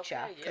accordingly, don't Okay,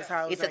 ya? yeah. Cause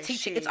hoes It's a ain't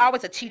teaching. shit. It's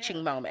always a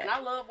teaching moment. And I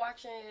love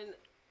watching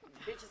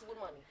bitches with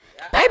money.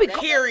 Baby, That's-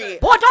 Period.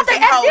 Boy, don't they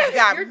Them act hoes different?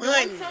 got You're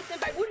money. doing something,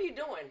 babe. What are you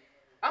doing?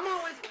 I'm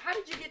always. How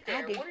did you get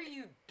there? did- What are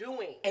you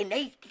doing? And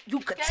you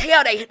could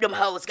tell them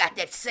hoes got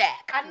that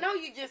sack. I know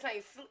you just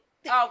ain't.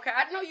 Okay,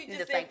 I know you just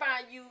just didn't ain't-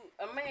 find you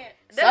a man.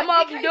 Some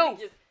That- of you them can't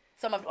do. be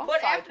Some of them. I'm But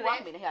sorry, after I that,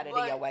 didn't mean to have that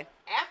but in your way.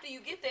 after you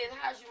get that,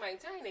 how's you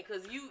maintain it?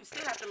 Because you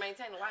still have to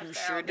maintain a lifestyle.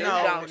 sure do. No,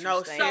 Don't no,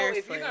 you stand. So if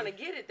seriously. you're gonna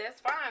get it,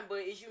 that's fine. But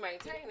is you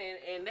maintaining?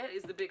 And that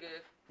is the bigger.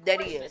 That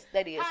question. is.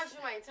 That is. How's you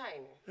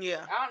maintaining?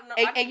 Yeah. I don't know.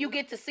 And you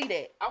get to see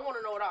that. I want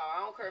to know it all. I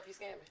don't care if you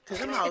scamming. Cause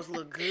them hoes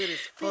look good as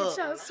fuck.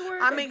 I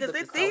swear. I mean, cause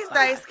Looking so these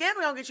fine. days,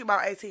 scamming gonna get you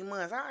about 18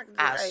 months.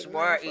 I hey, swear,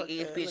 man, fuck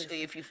that. bitch,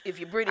 Listen. if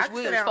you're British I can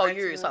sit Williams, down 4 right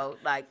years, to so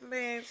like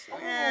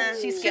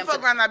Bitch, She she scammed fuck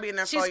to- around not being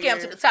there she 4 scammed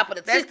years. to the top of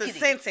the That's tippity. the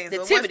sentence. The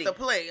but tippity. what's the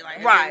play?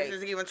 Like, Right.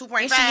 Just giving is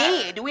 2.5.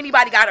 she in? Do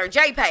anybody got her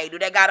J-Pay? Do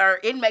they got her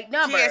inmate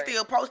number? She had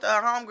still posted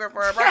her homegirl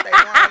for her birthday.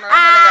 You know, they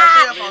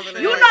got cell phones in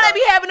the You joint, know they though.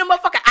 be having them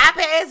motherfucking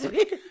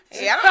iPads.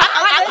 Yeah,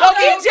 I Low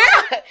key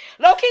jail.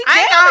 Low key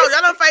I ain't jail. gonna hold you.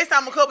 I done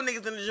FaceTime a couple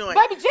niggas in the joint.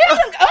 Baby jail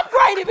done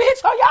upgraded, bitch.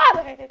 On y'all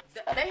ass.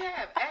 They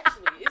have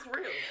actually. It's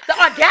real. The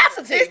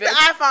audacity, It's the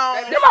bitch.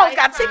 iPhone. Them hoes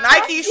got FaceTime,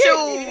 Nike TikTok.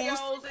 shoes.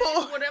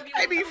 videos, whatever you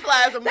They be want.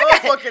 fly as a They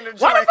got- motherfucker in the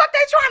What the joint. fuck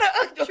they trying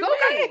to? you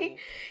Okay, mean?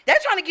 they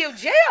trying to give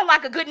jail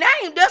like a good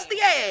name,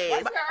 dusty ass.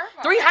 What's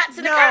your 3 hots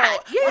in the No.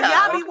 cot. Well,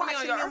 Yeah. y'all be Put me on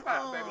watching your them.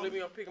 AirPod, baby. Let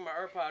me pick my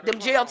AirPod. Them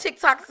jail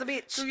TikToks, a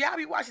bitch. Do y'all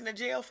be watching the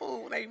jail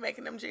food when they be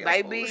making them jail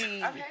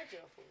Baby. I've had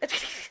jail food.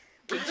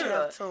 food?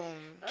 Jail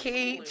tune.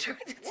 Keep. Where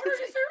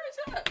is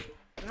it?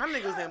 My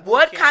niggas in boot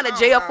What camp. kind of I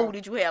jail don't know. food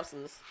did you have,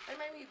 sis? They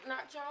made me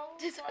nachos.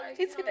 She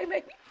said they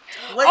make me.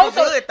 Was it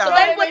good though? so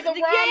they Make the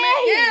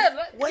ramen. yeah.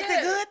 Was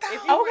it good though?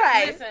 If you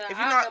Okay. Listen, If you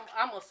not-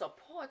 I'm a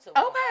supporter.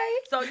 Okay.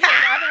 So yes,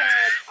 I've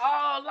had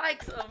all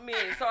likes of men.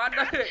 So I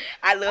know.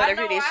 I love to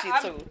know hear this shit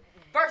I'm too.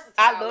 Versatile.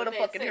 I love in to that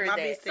fucking sense. hear My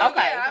that. bitch said, So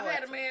Okay. yeah, I've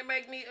had a man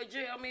make me a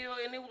jail meal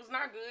and it was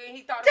not good, and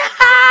he thought it was good.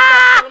 You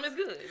gotta tell him it's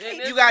good.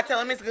 And You gotta tell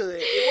him it's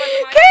good. It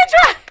wasn't like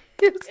Kendra.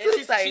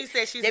 She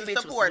said she's that a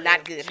bitch supporter. was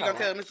not good. She gonna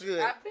tell him it's good.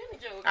 I've been to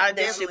jail. That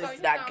shit So, was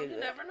you not know, good. You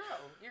never know.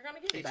 You're gonna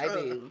get it.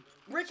 Baby.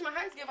 Richmond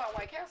Heights give out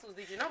White Castles.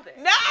 Did you know that?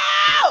 No!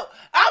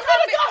 I'm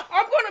gonna go.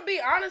 I'm gonna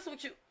be honest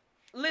with you.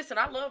 Listen,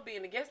 I love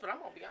being a guest, but I'm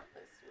gonna be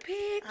honest.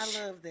 Bitch.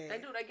 I love They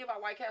that. do. They give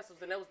out White Castles,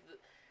 and that was the.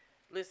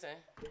 Listen,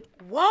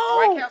 Whoa.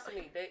 White Castle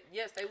meat.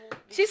 Yes, they will.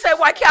 She said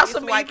White Castle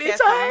It's me, White bitch.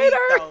 Castle I hate meat,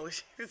 her. though.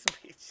 This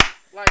bitch.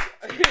 Like,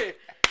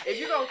 if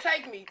you gonna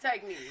take me,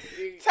 take me.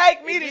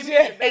 Take me to give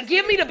jail. And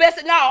give me the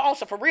best. No, on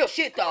some for real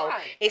shit though.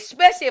 Right.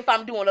 Especially if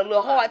I'm doing a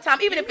little hard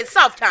time, even if it's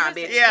soft time,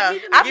 bitch. Yeah.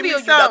 I Give feel me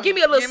you though. some. Give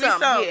me a little Give me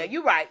something. some. Yeah,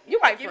 you right. You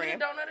right, Give me the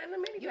friend. donut in the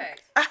mini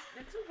pack. The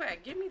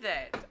 2-pack. Give me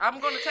that. I'm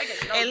gonna take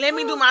it. No, And let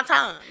me do my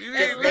time. You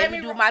Just hear me? let me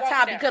do my walk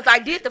time it down. because I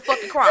did the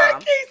fucking crime.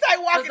 He say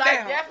walk it 'Cause I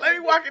down. definitely Let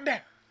me walk it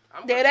down.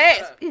 I'm Dead gonna ass.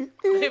 shut up.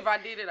 If I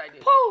did it, I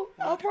did. Oh,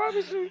 I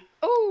promise you.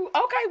 Ooh,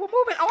 okay, well,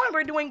 moving on.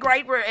 We're doing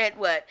great. We're at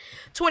what?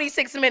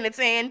 26 minutes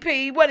in.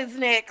 P, what is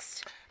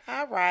next?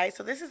 All right,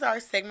 so this is our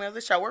segment of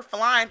the show. We're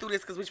flying through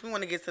this because we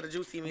want to get to the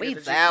juicy meat. We of the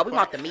juicy foul. We part.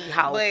 want the meat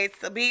hoe.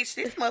 But bitch,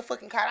 this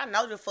motherfucking card,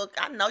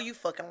 I know you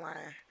fucking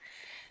lying.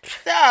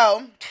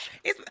 So,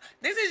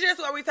 this is just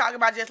what we talk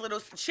about, just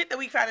little shit that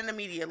we found in the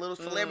media, little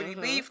celebrity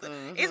beef.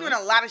 It's been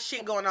a lot of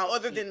shit going on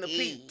other than the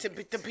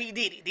P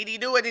Diddy. Did he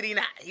do it? Did he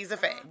not? He's a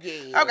fact.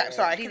 Yeah. Okay,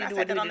 sorry. Did Can he I do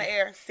say it? that Did on he- the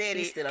air? Said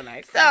He's it. still on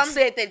there. So,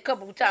 Said that a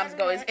couple of times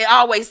ago. It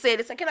always said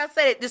it. So can I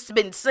say it? This has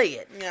been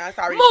said. yeah, it's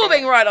already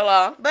Moving said. right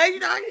along. But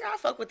I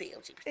fuck with the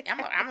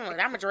LGBT.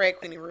 I'm a drag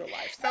queen in real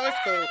life, so it's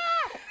cool.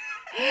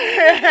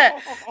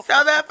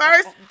 So the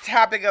first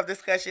topic of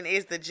discussion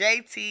is the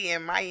JT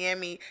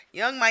and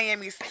Young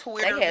Miami's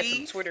Twitter They had beef.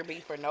 some Twitter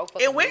beef for no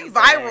fucking It went reason.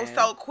 viral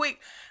so quick.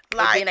 And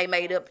Like, then they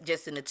made up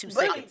just in the 2 But-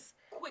 seconds.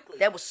 Quickly.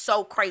 That was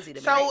so crazy to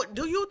me. so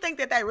do you think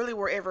that they really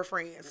were ever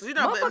friends? You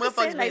know, Motherfuckers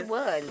saying they been-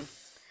 wasn't.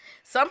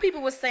 Some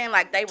people were saying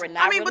like they were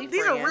not. I mean, really but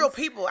these friends. are real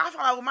people. I feel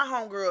like with my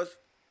homegirls,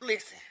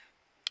 listen.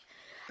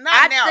 I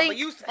Not now, think- but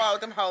used to follow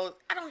them hoes.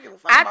 I don't give a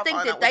fuck. I about think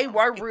following that up they with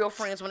were them. real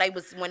friends when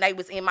they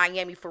was in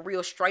Miami for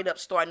real, straight up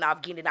starting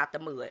off getting out the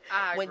mud.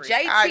 I When agree.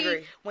 I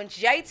agree. when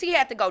JT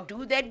had to go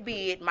do that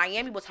bid,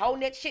 Miami was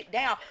holding that shit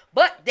down.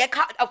 But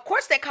of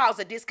course that caused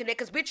a disconnect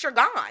because bitch you're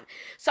gone.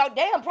 So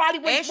damn, probably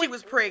when And she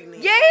was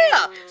pregnant.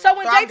 yeah. So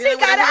when So I'm JT dealing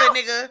with got a out,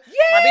 hood nigga.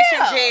 My bitch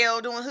yeah. in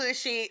jail doing hood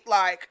shit.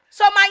 Like,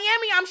 So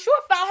Miami, I'm sure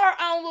felt her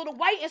own little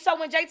weight, and so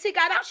when JT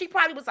got out, she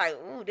probably was like,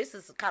 "Ooh, this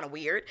is kind of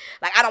weird.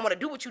 Like, I don't want to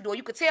do what you're doing."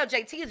 You could tell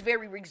JT is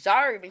very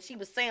reserved, and she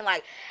was saying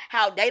like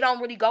how they don't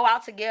really go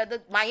out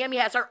together. Miami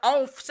has her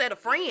own set of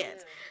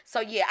friends, so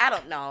yeah, I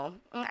don't know.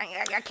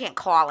 I can't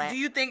call it. do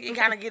you think it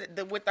kind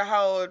of with the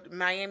whole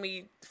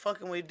Miami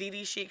fucking with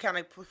Diddy shit kind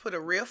of put a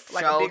riff,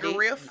 like a Showed bigger it.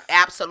 riff?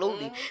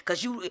 Absolutely,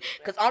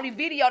 because only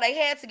video they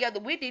had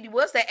together with Diddy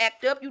was that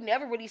act up. You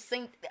never really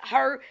seen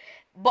her.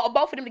 Both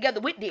of them together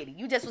with Diddy.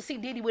 You just would see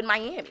Diddy with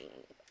Miami.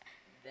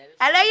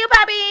 I love you,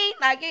 Bobby.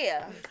 Like,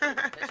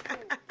 yeah.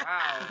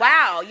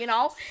 Wow, you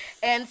know?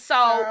 And so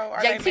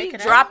are they JT making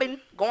out? dropping,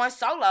 going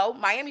solo.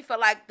 Miami felt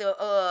like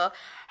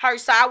her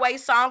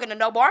Sideways song and the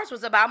No Bars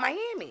was about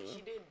Miami.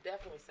 She did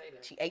definitely say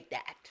that. She ate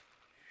that.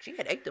 She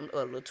had ate them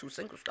little 2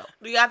 singles though.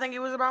 Do y'all think it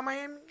was about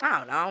Miami? I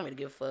don't know. I don't really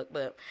give a fuck,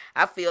 but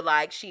I feel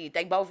like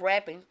they both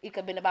rapping. It could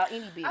have been about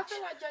any bitch. I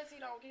feel like JT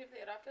don't give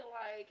that. I feel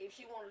like if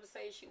she wanted to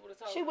say it, she would have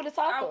told. She would've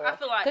told her. I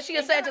feel like 'Cause she a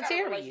and y'all got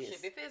Sagittarius. relationship.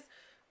 If it's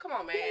come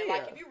on, man. Yeah.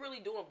 Like if you really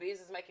doing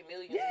business, making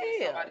millions Yeah.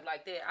 with somebody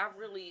like that, I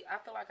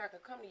feel like I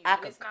could come to you. I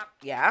and could- it's not.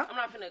 yeah. I'm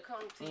not finna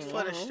come to you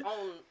For the sh-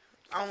 on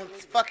On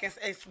fucking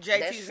That's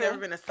JT's true. never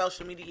been a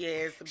social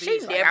media ass bitch. She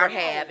Like, never I've-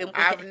 have. And-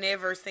 I've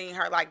never seen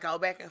her like go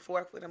back and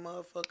forth with a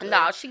motherfucker.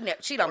 No, she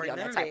don't Or be on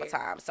that none type of of that.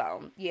 time.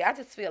 So yeah, I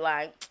just feel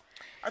like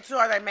So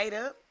are they made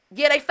up?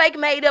 yeah, they fake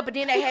made up, and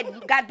then they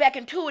had got back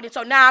into it, and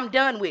so now I'm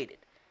done with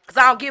it. Cause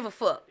I don't give a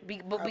fuck.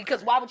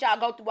 Because why would y'all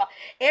go through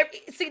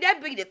see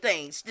that be the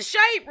things. The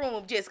shade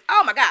room just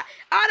oh my god.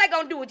 All they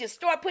gonna do is just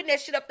start putting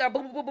that shit up there,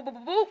 boop boop boop boop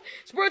boop boop.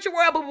 Spiritual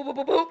world, boop boop boop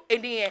boop boop,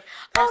 and then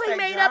That's they their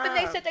made up and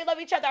they job. said they love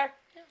each other.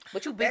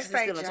 But you That's bitches is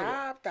their still into it.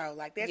 job though.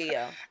 Like that's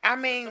Yeah. I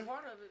mean,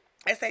 part of it.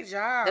 that's their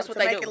job. That's what to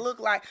they make do. it look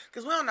like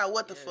because we don't know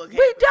what the fuck happened.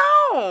 We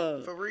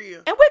don't. For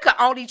real. And we could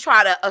only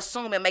try to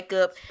assume and make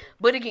up.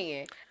 But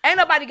again, ain't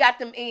nobody got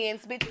them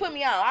ends. Bitch, put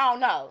me on. I don't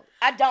know.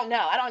 I don't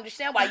know. I don't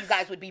understand why you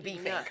guys would be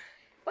beefing.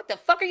 What the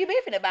fuck are you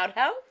beefing about,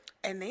 ho?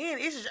 And then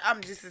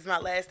this is my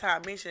last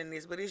time mentioning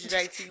this, but it's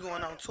JT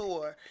going on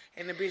tour,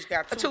 and the bitch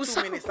got two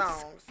 2-minute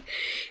songs.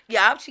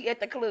 Yeah, she at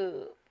the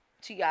club.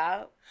 She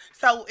out.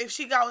 So if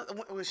she goes,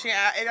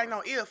 it ain't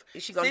no if.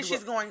 Since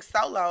she's going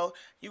solo,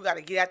 you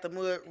gotta get out the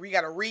mud. We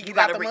gotta get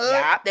out the mud.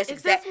 Yeah,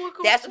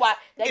 that's why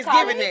they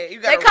call it.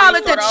 They call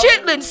it the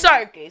chitlin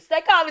circus.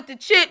 They call it the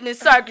chitlin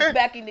circus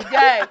back in the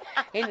day,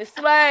 in the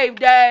slave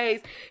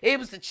days. It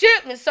was the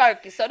chitlin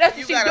circus. So that's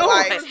what she's doing.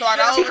 Like, start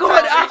she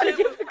going all the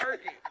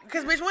different.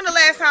 Cause bitch, when the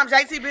last time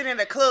JT been in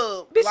the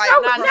club? Bitch, like,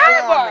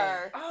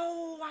 never.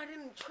 Oh, I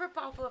didn't trip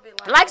off of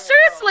it. Like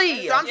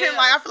seriously. So I'm saying,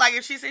 like, I feel like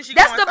if she says she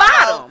that's going the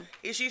solo, bottom.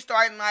 if she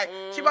starting like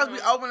she supposed to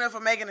be opening up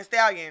for Megan Thee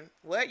Stallion.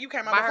 What? You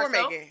came out before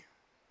Megan?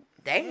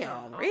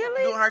 Damn,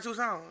 really? Doing her 2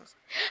 songs.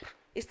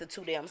 It's the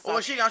 2 damn songs.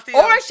 Or she gonna still?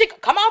 Or she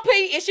come on, P.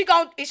 Is she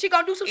gonna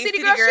do some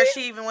city girl shit?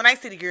 She even when they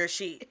city girl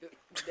shit.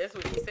 That's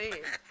what she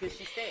said. Cause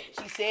she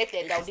said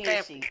that though,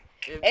 didn't she?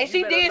 And And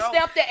she did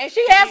stamp that, and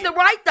she has the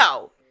right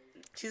though.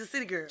 She's a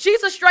city girl.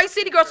 She's a straight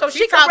city girl, so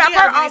she can rap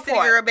her own city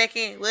girl back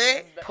in.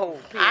 What?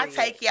 I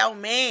take your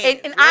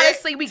man. And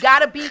honestly, we got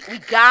to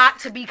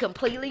be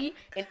completely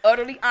and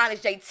utterly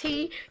honest.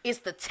 JT is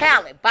the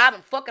talent.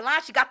 Bottom fucking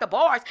line, she got the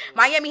bars.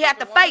 Miami had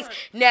the face.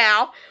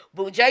 Now,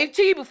 but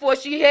JT before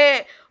she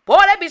had. Boy,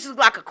 that bitch was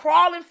like a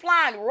crawling,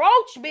 flying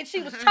roach, bitch.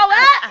 She was toe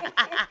up.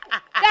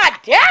 God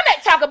damn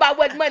it, talk about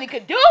what money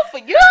could do for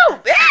you,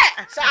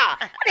 bitch.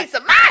 I need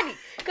some money.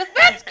 Because,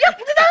 bitch, bitch,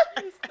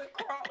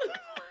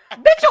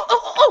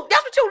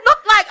 that's what you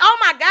look like. Oh,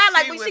 my God.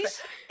 Like,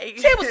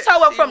 she was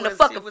toe up from the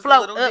fucking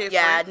float up,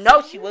 yeah. I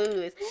know she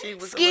was.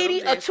 Skinny,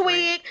 a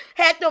twig,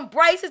 had them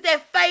braces,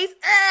 that face.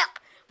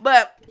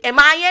 But, and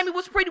Miami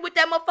was pretty with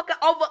that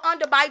motherfucking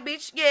over-under bite,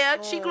 bitch.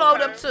 Yeah, she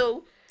glowed up,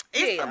 too.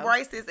 It's the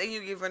braces and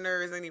you give her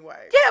nerves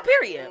anyway. Yeah,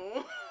 period.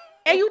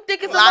 And you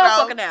think it's a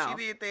motherfucker now.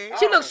 She did that.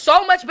 She looks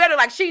so much better.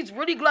 Like she's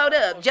really glowed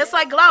up. Just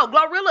like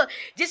Glorilla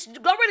just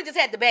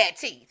had the bad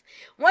teeth.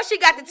 Once she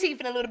got the teeth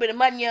and a little bit of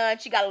money on,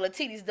 she got a little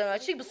titties done.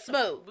 She was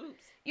smooth.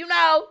 You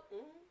know?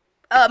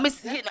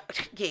 Miss,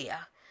 yeah.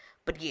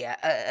 But yeah.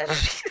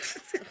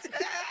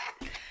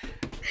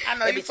 I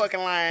know you fucking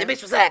lying. The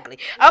bitch was ugly.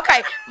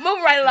 Okay,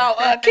 moving right along.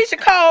 Keisha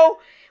Cole,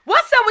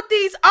 what's up with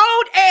these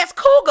old ass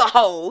cougar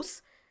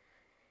hoes?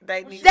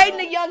 Dating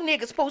the young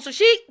niggas, Pooh. So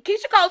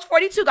Keisha Cole's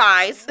 42,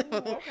 guys.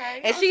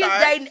 Okay. And she is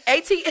dating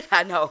 18.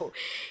 I know.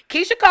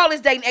 Keisha Cole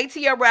is dating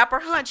 18-year rapper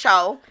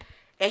Huncho,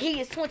 and he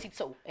is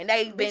 22. And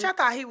they've been. Bitch, I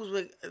thought he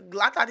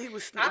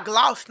was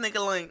Gloss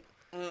nigga link.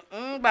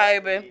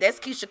 Baby. That's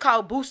Keisha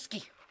Cole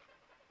Booski.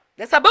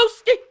 That's her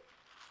Booski.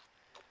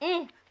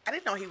 I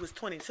didn't know he was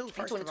 22. He's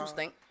 22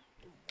 stink.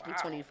 Wow.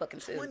 He's 22 fucking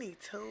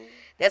 22.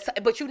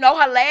 But you know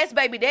her last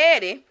baby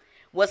daddy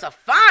was a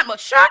fine, but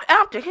shout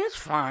out to his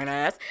fine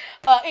ass.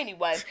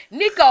 Anyway,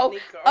 Nico,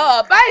 baby,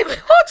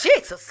 oh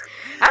Jesus,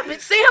 I've been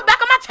seeing him back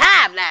on my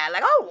timeline.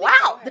 Like, oh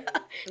wow,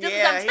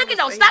 I'm looking.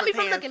 Don't stop me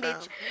from looking,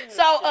 bitch.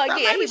 So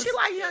yeah, she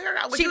like younger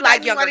guys. She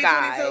like younger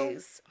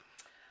guys.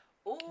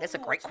 Ooh, that's a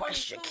great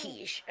question,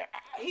 Keish.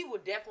 He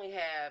would definitely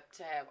have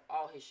to have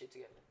all his shit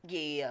together.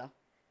 Yeah.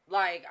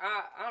 Like,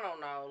 I don't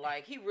know.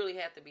 Like, he really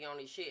had to be on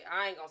his shit.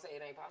 I ain't gonna say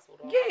it ain't possible,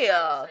 though.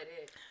 Yeah.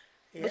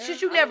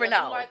 But you never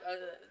know. Like,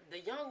 the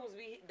young ones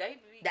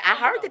I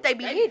heard that they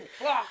be hitting.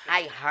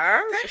 I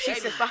heard. She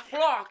said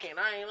flocking.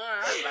 I ain't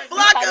lying.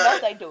 Flocking. I know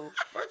they do.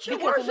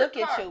 Because look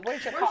at you.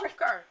 Where's your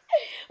car?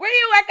 Where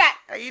you work at?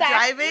 Are you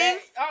driving?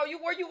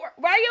 Where you work?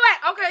 Where you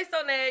at? Okay,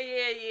 so now,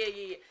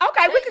 yeah.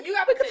 Okay,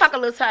 we can talk a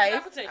little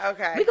taste.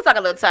 Okay. We can talk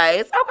a little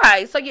taste.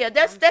 Okay, so yeah,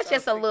 that's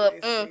just a little.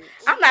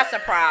 I'm not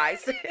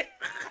surprised.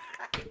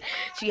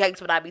 She hates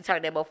when I be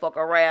turning that motherfucker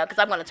around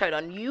because I'm going to turn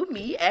on you,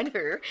 me, and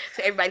her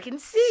so everybody can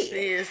see. She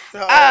is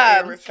so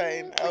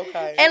irritating.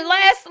 Okay. And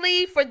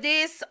lastly, for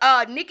this,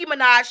 Nicki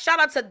Minaj, shout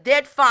out to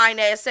dead fine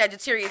ass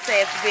Sagittarius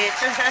ass bitch.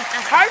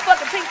 Her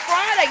fucking Pink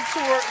Friday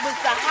tour was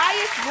the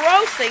highest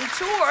grossing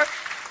tour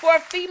for a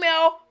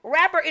female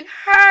rapper in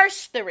her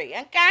history.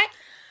 Okay?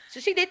 So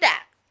she did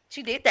that.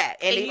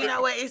 And you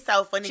know what? It's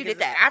so funny. She did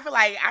that. I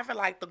feel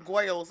like the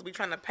Goyles be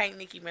trying to paint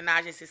Nicki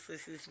Minaj as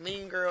this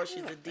mean girl.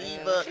 She's a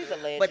diva. She's a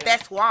legend. But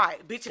that's why,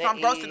 bitch. If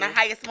I'm roasting the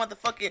highest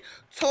motherfucking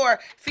tour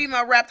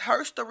female rap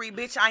her story,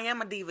 bitch, I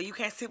am a diva. You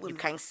can't sit with me. You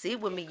can't sit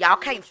with me. Y'all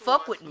can't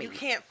fuck with me. You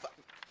can't.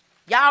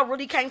 Y'all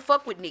really can't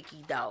fuck with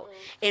Nicki though.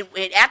 And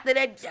after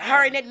that,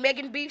 her and that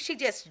Megan beef, she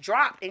just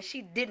dropped and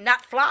she did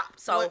not flop.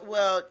 So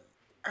well,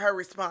 her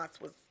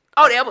response was.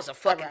 Oh, that was a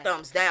fucking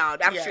thumbs down.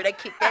 I'm sure they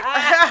kicked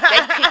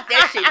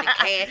that shit in the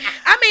can.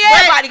 I mean,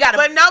 everybody got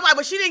a...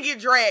 But she didn't get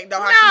dragged, though.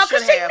 No,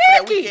 because she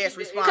Nicki.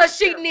 Because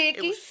she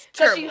Nicki.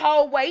 Because she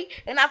hold weight.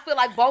 And I feel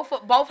like both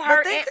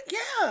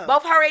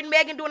her and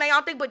Megan doing their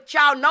own thing. But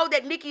y'all know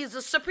that Nicki is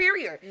a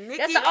superior.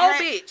 That's an old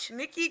bitch.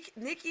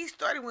 Nicki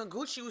started when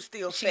Gucci was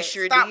still she fat.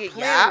 Sure Stop did.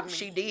 Yeah,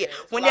 she did.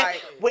 When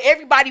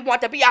everybody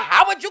want to be a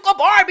Howard Juka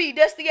Barbie,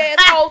 dusty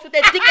assholes with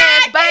that thick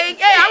ass bang.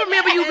 Yeah, I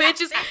remember you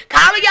bitches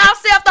calling y'all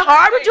the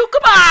Howard Juka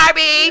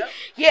Barbie. Yep.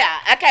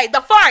 Yeah, okay, the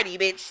farty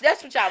bitch.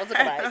 That's what y'all was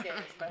looking like.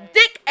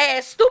 Thick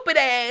ass, stupid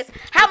ass.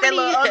 How many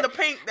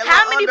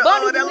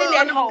bundles is in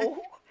that hole?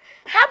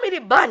 How many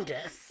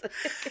bundles?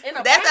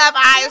 That's a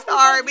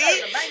 5-star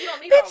bitch.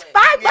 Bitch,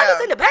 5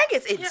 bundles in the bank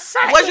is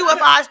insane. Was you a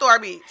 5-star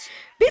bitch?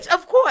 Bitch,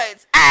 of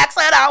course. I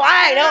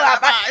ain't know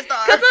about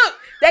 5-star. Cause look,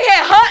 they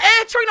had her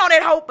and Trina on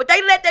that hoe, but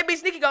they let that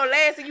bitch Nikki go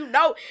last, and you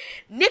know,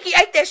 Nikki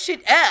ate that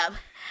shit up.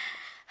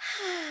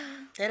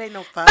 That ain't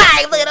no 5.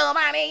 5 little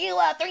mommy, you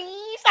a 3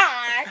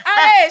 stars.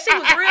 Hey, she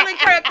was really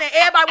correct, and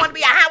everybody want to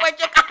be a highway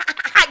chick.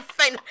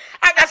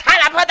 I just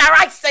had to put the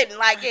right sitting.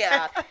 Like,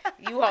 yeah,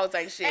 you hoes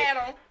ain't shit.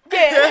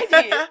 Yeah,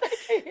 they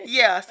did.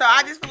 Yeah, so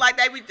I just feel like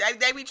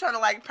they be trying to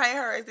like paint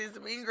her as this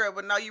mean girl,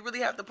 but no, you really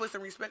have to put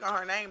some respect on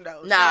her name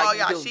though. Nah, all you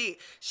y'all do. shit.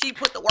 She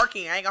put the work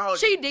in. I ain't gonna hold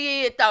She you.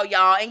 did though,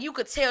 y'all, and you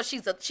could tell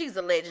she's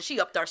a legend. She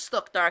up there,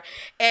 stuck there,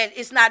 and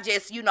it's not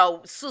just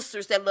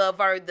sisters that love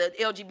her, the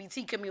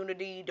LGBT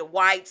community, the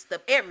whites, the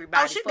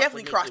everybody. Oh, she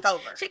definitely crossed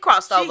over. She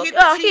crossed over.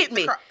 Hit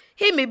me,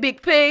 hit me,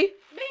 Big P.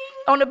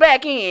 On the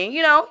back end,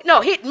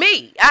 no, hit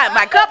me.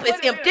 My cup is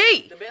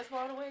empty. The best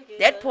part of the weekend.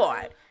 That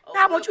part.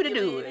 Now I want you to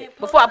do it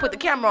before I put the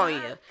camera on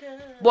you.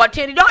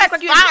 Bartender, don't act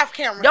like you 5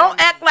 cameras. Don't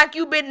act like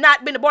you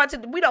not been the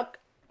bartender. We don't.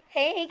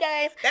 Hey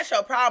guys. That's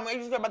your problem. You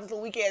just about this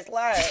little weak ass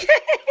live.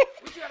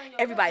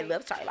 Everybody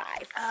loves our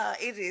lives.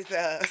 It is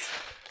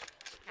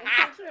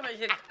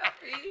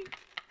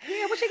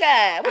Yeah, what you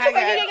got? What you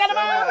got? You ain't got them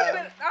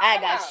on? I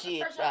got First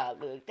shit. off.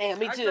 Look, damn,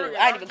 me too.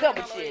 I ain't even come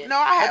with shit. No,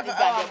 I have. This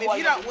goddamn If boy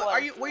you don't, with the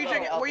are you? Were you water.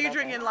 drinking? Were you Okay.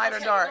 drinking light or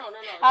dark? No.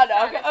 I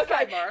know.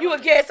 Okay. You a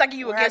guess? I give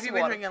you a Or guess. have you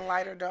been drinking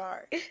light or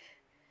dark?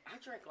 I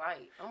drink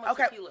light. I'm a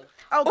Okay. tequila.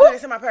 Oh, good.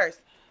 It's in my purse.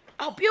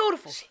 Oh,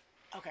 beautiful.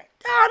 Okay.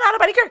 No,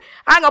 nobody care.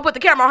 I ain't gonna put the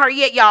camera on her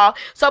yet, y'all.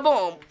 So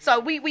boom. So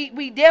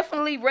we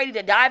definitely ready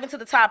to dive into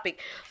the topic.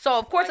 So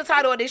of course the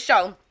title of this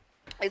show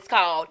is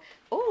called.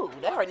 Ooh,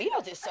 that her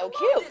needles is so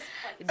cute.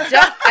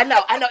 I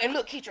know. And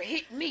look, Keitra,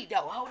 hit me though.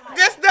 Hold on.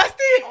 This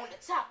Dusty. On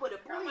the top of the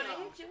brim. Look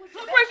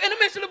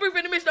brief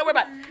in the midst. Don't worry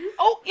about it.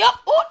 Oh, yep.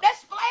 Oh,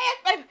 that's flash,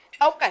 baby.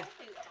 Okay.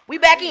 We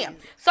back in.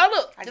 So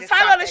look, the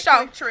title of the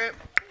show. Trip.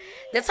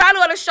 The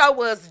title of the show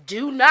was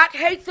 "Do Not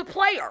Hate the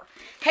Player,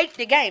 Hate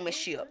the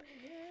Gamership,"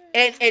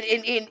 and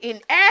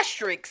in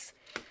asterisks,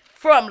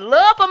 from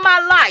love of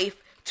my life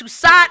to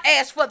side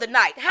ass for the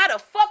night. How the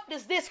fuck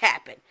does this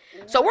happen?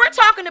 So we're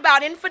talking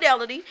about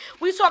infidelity.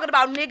 We're talking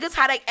about niggas,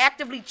 how they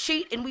actively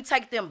cheat and we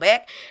take them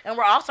back. And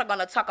we're also going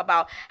to talk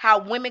about how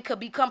women could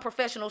become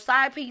professional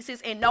side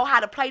pieces and know how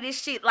to play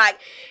this shit like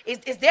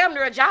it's damn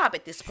near a job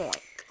at this point.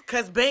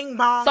 Cause bing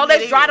bong. So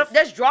let's draw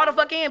the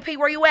fuck in, P.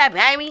 Where you at,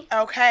 baby?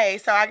 Okay,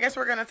 so I guess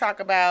we're gonna talk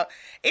about.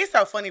 It's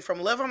so funny from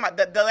love of my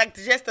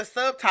just the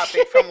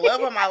subtopic from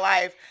love of my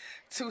life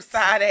to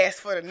side ass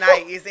for the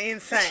night is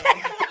insane.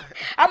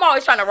 I'm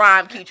always trying to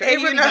rhyme, Keitra. It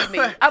really be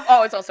me. I'm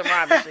always on some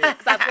rhyming shit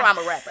because that's why I'm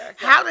a rapper.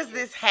 How does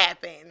this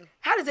happen?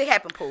 How does it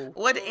happen, Pooh?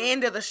 What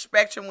end of the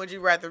spectrum would you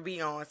rather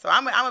be on? So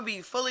I'm gonna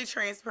be fully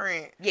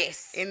transparent.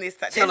 Yes. In this,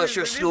 Tell us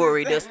your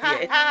story, Dusty.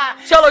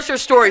 Tell us your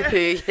story,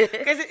 P.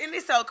 Because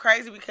it's so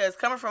crazy because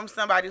coming from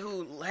somebody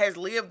who has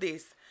lived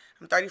this,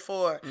 I'm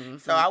 34,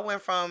 so I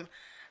went from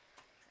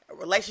a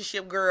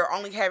relationship girl,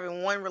 only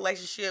having one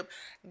relationship,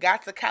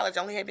 got to college,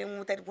 only had been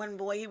with that one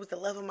boy. He was the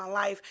love of my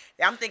life.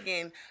 I'm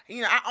thinking,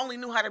 I only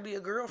knew how to be a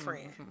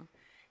girlfriend.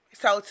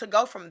 So to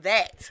go from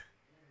that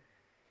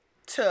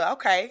to,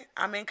 okay,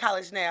 I'm in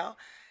college now.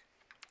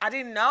 I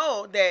didn't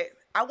know that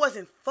I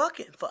wasn't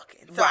fucking.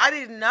 So I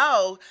didn't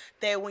know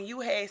that when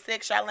you had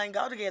sex, y'all ain't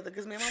go together.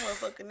 Because me and my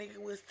motherfucking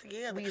nigga was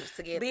together. We was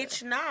together.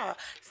 Bitch, nah.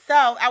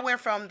 So I went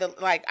from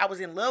I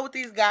was in love with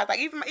these guys. Like,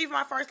 even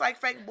my first,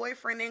 fake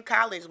boyfriend in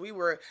college,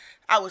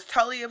 I was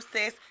totally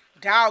obsessed,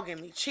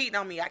 dogging me, cheating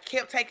on me. I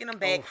kept taking them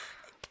back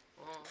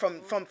from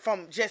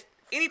just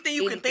anything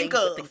you can think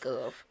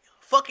of.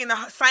 Fucking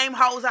the same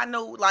hoes I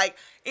knew, like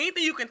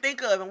anything you can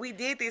think of, and we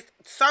did this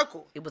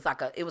circle. It was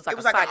like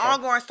an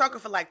ongoing circle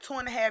for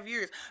 2.5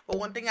 years. But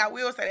one thing I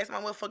will say, that's my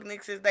motherfucking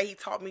nigga since that he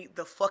taught me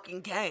the fucking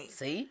game.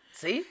 See.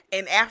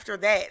 And after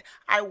that,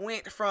 I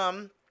went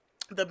from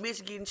the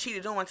bitch getting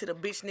cheated on to the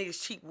bitch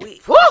niggas cheat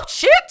with. Whoa,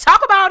 shit!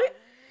 Talk about it.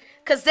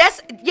 Cause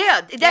that's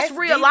real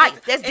deep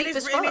life. That's deep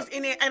as fuck.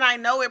 And I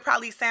know it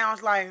probably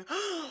sounds like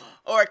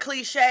or a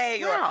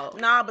cliche or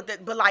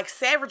but like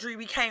savagery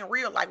became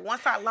real. Like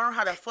once I learned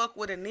how to fuck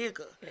with a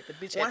nigga,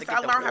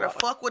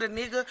 fuck with a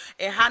nigga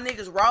and how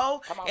niggas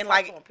roll, and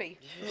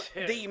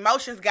the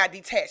emotions got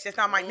detached. That's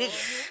not my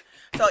nigga.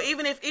 So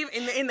even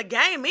in the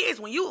game is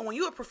when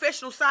you a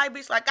professional side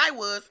bitch like I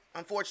was,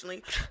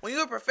 unfortunately, when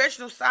you a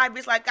professional side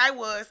bitch like I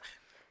was.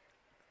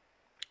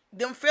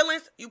 Them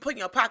feelings you put in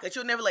your pocket,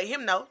 you'll never let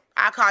him know.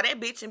 I call that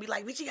bitch and be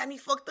like, bitch, you got me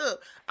fucked up.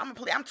 I'm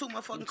too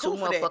motherfucking cool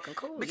for that.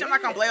 Bitch, I'm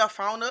not gonna play her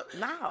phone up.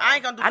 No, I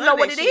ain't gonna do I none know of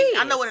what that it shit. is.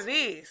 I know what it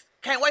is.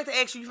 Can't wait to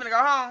ask you. You finna go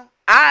home?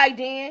 Alright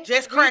then.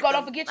 Just crack.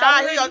 Don't forget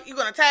y'all. You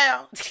gonna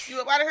towel?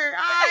 You up out of here?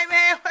 Alright,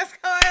 man. What's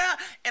going on?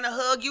 And a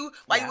hug you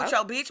while you with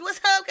your bitch. What's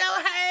up,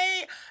 girl?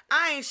 Hey,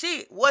 I ain't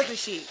shit. Wasn't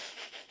shit.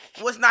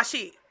 Was not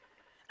shit.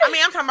 I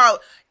mean, I'm talking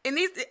about in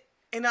these.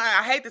 And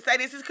I hate to say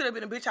this. This could have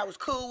been a bitch I was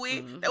cool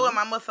with. That was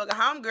my motherfucking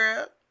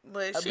homegirl.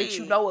 But a bitch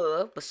you know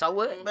of, but so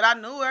what? But I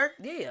knew her.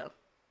 Yeah.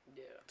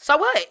 So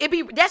what?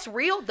 That's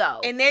real though.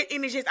 And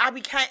it's just I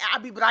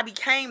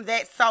became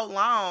that so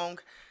long.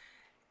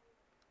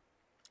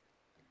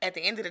 At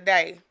the end of the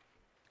day,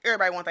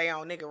 everybody want their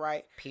own nigga,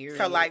 right? Period.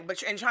 So like,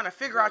 and trying to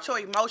figure out your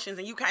emotions,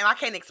 and I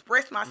can't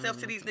express myself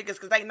to these niggas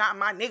because they not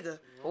my nigga.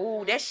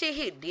 Ooh, that shit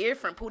hit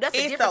different, Pooh. That's a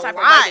It's different type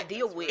lot. of way to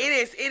deal with.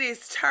 It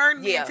is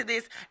turned me into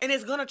this, and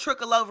it's gonna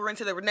trickle over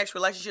into the next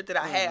relationship that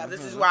I have.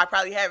 This is why I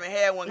probably haven't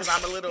had one, because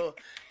I'm a little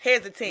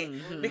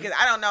hesitant because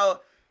I don't know.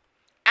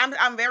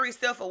 I'm very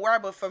self-aware,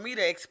 but for me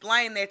to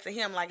explain that to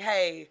him, like,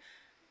 hey,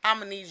 I'm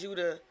gonna need you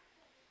to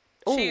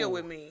chill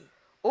with me.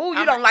 Oh,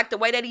 you don't like the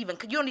way that even.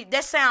 You don't.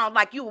 That sound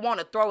like you want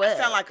to throw up. I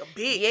sound like a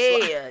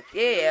bitch.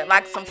 Yeah,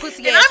 like some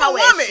pussy and ass I'm a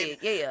woman. Shit.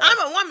 Yeah,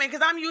 I'm a woman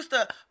because I'm used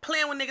to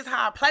playing with niggas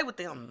how I play with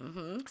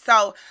them.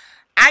 So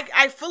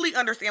I fully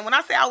understand when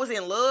I say I was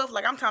in love.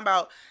 Like I'm talking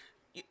about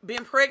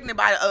being pregnant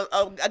by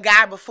a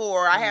guy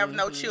before. I have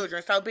no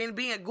children, so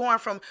going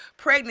from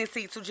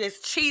pregnancy to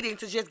just cheating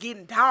to just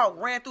getting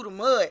ran through the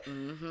mud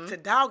to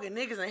dogging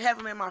niggas and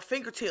having them in my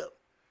fingertip.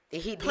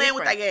 Playing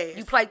with that ass.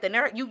 You played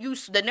you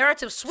use the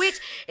narrative switch,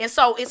 and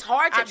so it's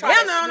hard to try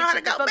to know how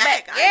to go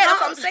back. Yeah, that's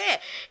what I'm saying.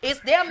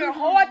 It's damn near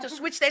hard to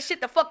switch that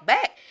shit the fuck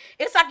back.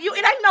 It's like it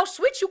ain't no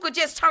switch you could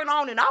just turn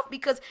on and off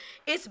because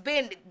it's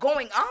been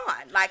going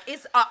on. Like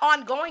it's an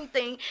ongoing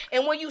thing,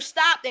 and when you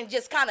stopped and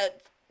just kind of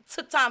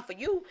took time for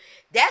you,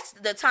 that's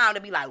the time to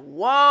be like,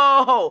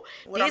 whoa,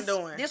 I'm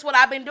doing. This what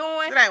I've been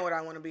doing. That ain't what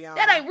I want to be on.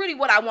 That ain't really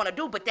what I want to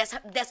do, but that's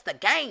the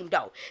game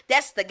though.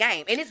 That's the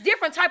game, and it's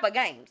different type of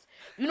games.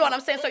 You know what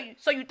I'm saying?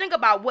 So you think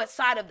about what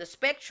side of the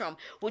spectrum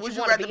would you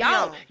want to be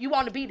on? You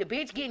want to be the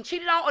bitch getting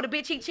cheated on or the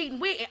bitch he cheating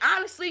with? And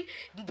honestly,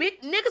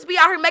 niggas be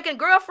out here making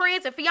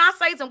girlfriends and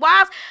fiancés and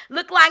wives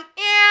look like,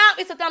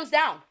 it's a thumbs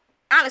down.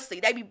 Honestly,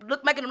 they be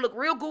making them look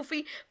real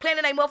goofy, playing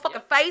in their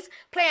motherfucking face,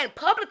 playing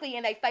publicly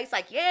in their face,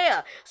 like,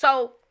 yeah.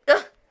 So,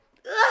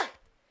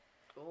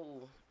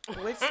 Ooh.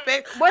 That's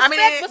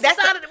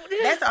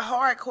a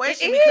hard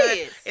question because,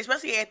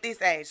 especially at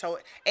this age. So,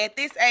 at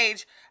this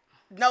age,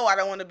 no, I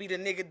don't want to be the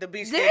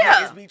bitch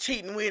that niggas be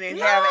cheating with and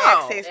have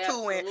access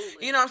to, and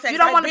you know what I'm saying?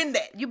 I've been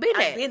that. You been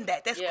that. I've been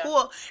that. That's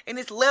cool, and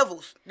it's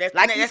levels. That's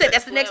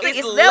the next thing.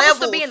 It's levels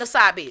to being a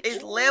side bitch.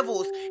 It's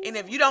levels, and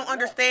if you don't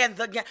understand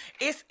the game,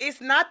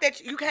 it's not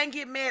that you can't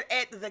get mad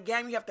at the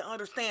game. You have to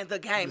understand the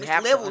game.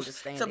 It's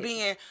levels to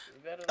being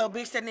a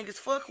bitch that niggas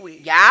fuck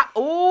with. Yeah.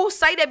 Ooh,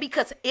 say that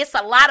because it's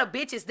a lot of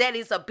bitches that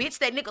is a bitch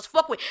that niggas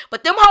fuck with,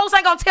 but them hoes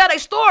ain't gonna tell their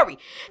story.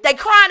 They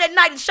crying at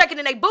night and shaking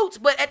in their boots,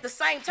 but at the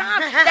same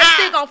time, they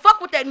still gonna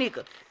fuck with that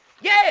nigga.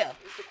 Yeah.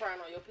 You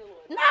crying on your pillow.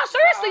 No,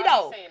 seriously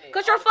though,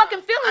 cause your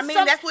fucking feelings. I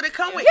mean, that's what it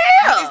come with.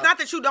 Yeah. It's not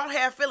that you don't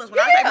have feelings. When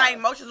I say my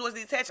emotions was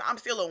detached, I'm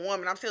still a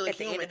woman. I'm still a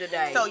human. At the end of the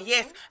day. So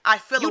yes, I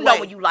feel. You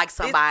know when you like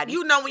somebody.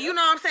 You know what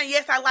I'm saying.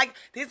 Yes, I like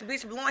this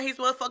bitch blowing his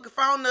motherfucking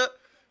phone up.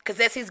 Cause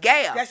that's his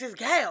gal. That's his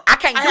gal. I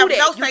can't do that.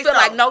 No you feel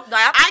like no.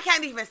 I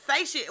can't even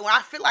say shit when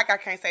I feel like I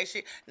can't say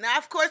shit. Now,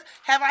 of course,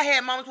 have I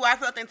had moments where I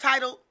felt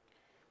entitled?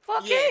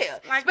 Fuck yes.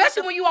 yeah. Like,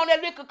 especially when you on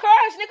that liquor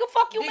courage, nigga.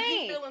 Fuck you, did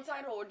mean. Did you feel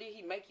entitled or did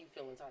he make you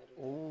feel entitled?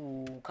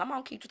 Ooh, come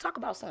on, Keith. You talk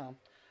about something.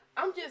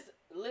 I'm just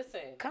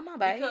listen. Come on,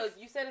 baby. Because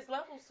you said it's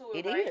levels to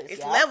it. It right? is.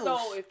 It's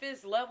levels. So if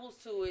it's levels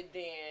to it,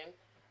 then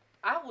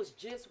I was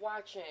just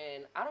watching.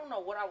 I don't know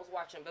what I was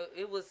watching, but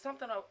it was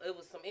something. It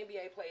was some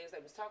NBA players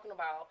that was talking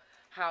about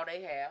how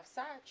they have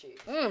side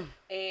chicks.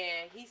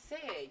 And he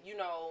said, you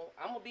know,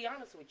 I'm gonna be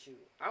honest with you.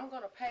 I'm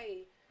gonna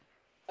pay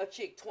a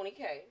chick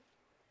 $20K.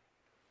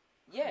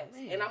 Yes,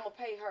 and I'm gonna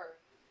pay her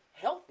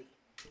healthy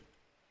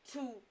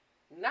to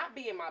not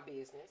be in my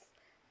business.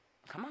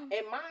 Come on.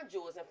 And mind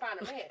yours and find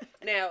a man.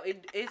 Now,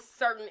 it's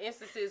certain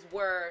instances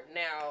where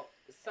now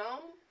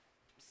some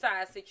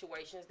side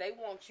situations they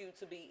want you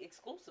to be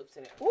exclusive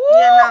to them. Ooh,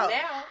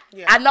 Now,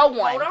 I know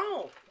one.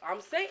 Hold on.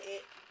 I'm saying,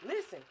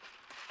 listen.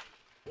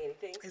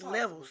 Anything's It's possible.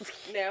 levels.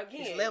 Now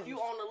again, if you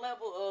on the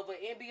level of an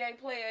NBA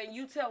player and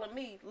you telling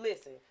me,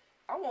 listen,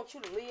 I want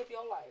you to live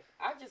your life.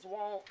 I just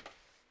want,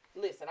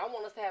 I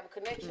want us to have a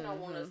connection. I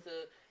want us to,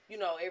 you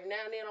know, every now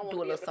and then I want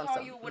to be able to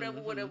call you,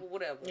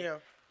 whatever. Yeah.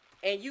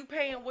 And you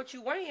paying what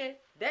you weighing,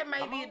 that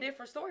may be a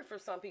different story for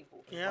some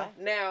people. Yeah.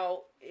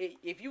 Now,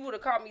 if you would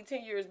have called me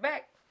 10 years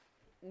back,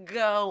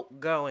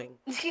 going.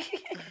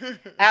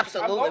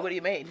 Absolutely. What do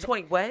you mean?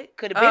 20 what?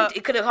 Could have been.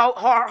 It could have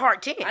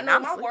hard 10. I know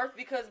honestly. my worth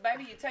because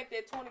baby, you take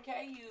that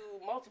 20K, you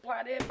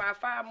multiply that by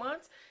 5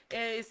 months,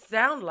 and it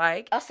sound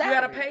like you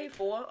gotta pay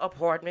for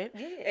apartment,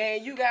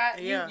 and you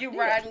got you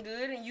riding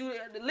good, and you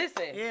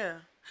listen. Yeah.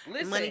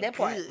 Listen, Money that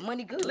part.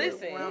 Money good.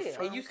 Listen,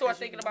 and you start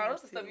thinking about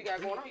other stuff you got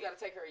going on. You got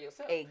to take care of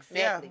yourself.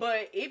 Exactly.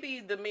 But it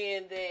be the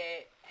men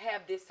that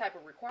have this type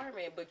of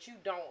requirement, but you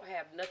don't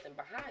have nothing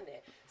behind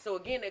that. So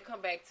again, they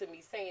come back to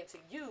me saying to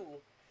you,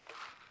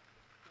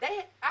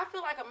 I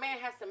feel like a man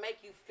has to make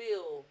you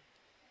feel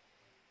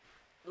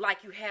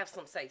like you have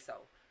some say so.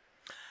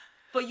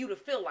 For you to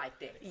feel like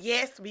that.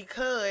 Yes,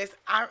 because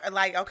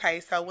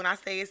so when I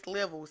say it's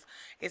levels,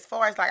 as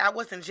far as I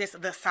wasn't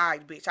just the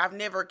side bitch. I've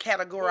never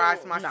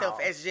categorized myself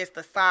as just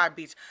the side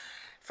bitch.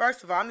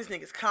 First of all, I'm this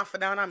nigga's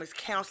confidant. I'm his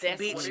counselor,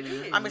 That's what it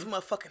bitch. is. I'm his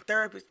motherfucking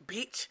therapist,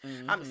 bitch.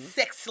 I'm his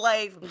sex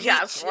slave, bitch.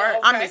 Yeah, swear.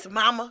 I'm his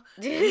mama,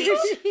 bitch.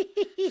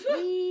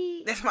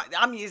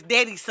 I'm his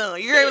daddy's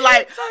son. You hear me?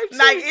 Like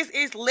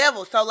it's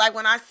levels. So like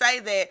when I say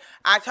that,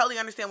 I totally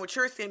understand what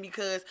you're saying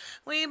because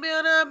we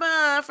built a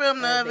bond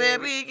from the very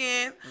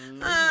beginning.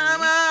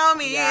 I'm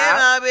me and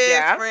my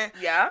best friend.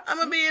 Yeah.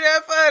 I'ma be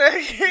there for the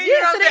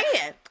Yeah, to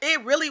the end.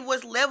 It really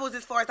was levels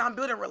as far as I'm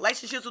building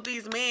relationships with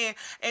these men,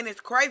 and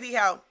it's crazy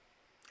how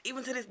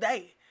even to this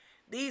day,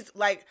 these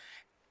like.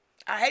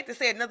 I hate to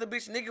say another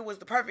bitch nigga was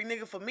the perfect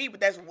nigga for me, but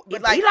that's It be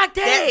like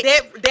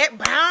that. that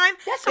bond.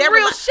 That's some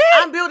real shit.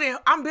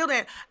 I'm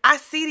building. I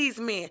see these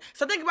men.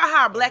 So think about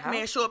how a black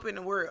man show up in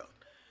the world,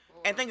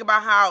 and think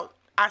about how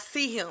I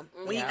see him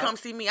when he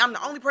comes see me. I'm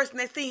the only person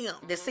that see him.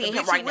 That seeing The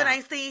him bitch right when now. I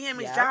ain't seeing him,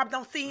 his job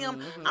don't see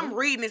him. I'm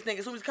reading this nigga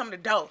as soon as he come to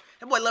the door.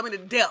 That boy love me to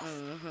death.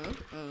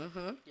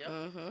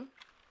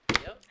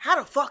 How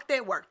the fuck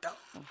that work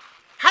though?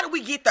 How do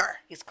we get there?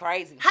 It's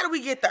crazy. How do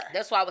we get there?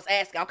 That's why I was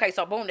asking. Okay,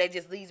 so boom, that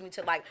just leads me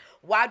to like,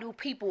 why do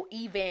people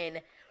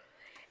even?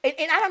 And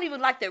I don't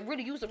even like to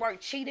really use the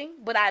word cheating,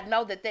 but I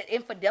know that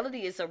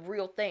infidelity is a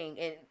real thing,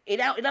 and it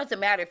doesn't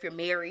matter if you're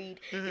married,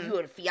 if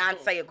you're a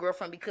fiance or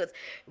girlfriend, because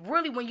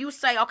really when you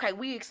say, okay,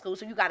 we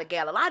exclusive, you got a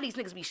gal. A lot of these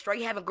niggas be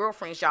straight having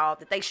girlfriends, y'all,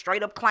 that they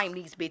straight up claim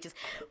these bitches,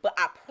 but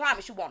I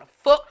promise you want to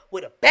fuck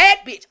with a bad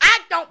bitch. I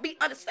don't be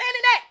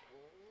understanding that.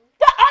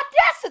 The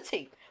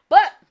audacity.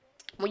 But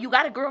when you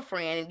got a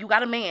girlfriend and you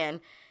got a man,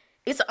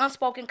 it's an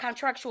unspoken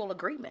contractual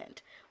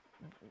agreement.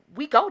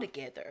 We go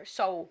together.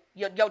 So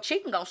your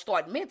cheating gonna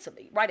start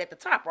mentally, right at the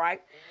top,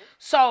 right?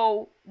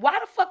 So why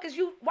the fuck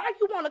why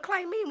you wanna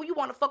claim me when you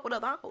wanna fuck with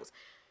other hoes?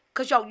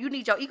 Cause you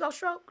need your ego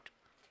stroked?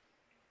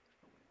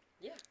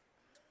 Yeah.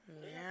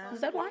 Yeah.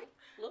 Is that right?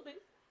 A little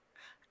bit.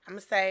 I'm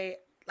gonna say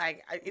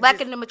like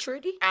Lacking the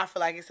maturity? I feel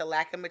like it's a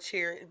lack of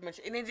maturity,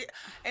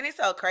 and it's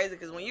so crazy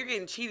because when you're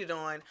getting cheated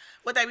on,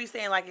 what they be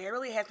saying like it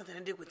really has nothing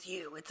to do with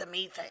you. It's a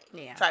me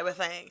thing, type of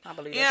thing. I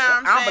believe you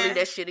that. know I what I'm don't believe saying?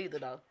 that shit either,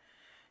 though.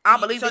 I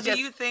don't believe So it. do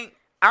you think?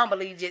 I don't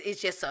believe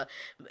it's just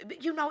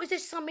it's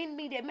just something in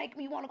me that make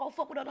me want to go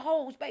fuck with other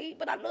hoes, babe.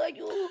 But I love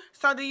you.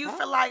 So do you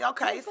feel like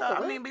okay? Yeah, So fuck I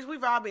with mean, bitch,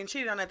 we've all been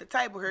cheated on at the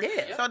table here.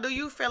 Yeah. So do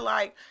you feel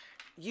like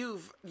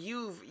you've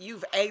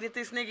aided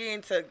this nigga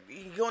into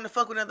going to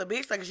fuck with another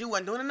bitch like you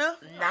wasn't doing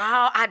enough? No,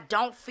 I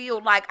don't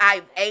feel like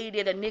I've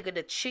aided a nigga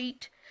to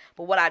cheat.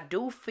 But what I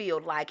do feel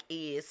like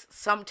is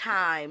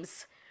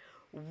sometimes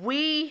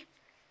we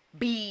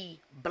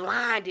be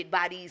blinded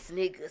by these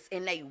niggas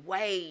in their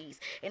ways.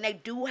 And they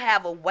do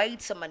have a way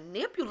to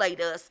manipulate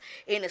us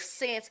in a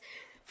sense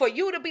for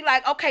you to be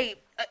like, okay,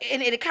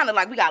 and it kind of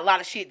like we got a lot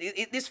of shit.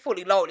 It's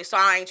fully loaded, so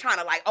I ain't trying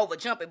to like over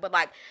jump it. But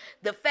like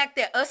the fact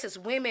that us as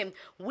women,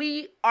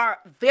 we are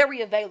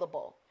very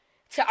available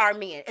to our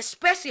men,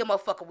 especially a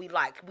motherfucker we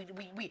like.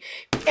 We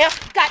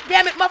God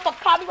damn it, motherfucker,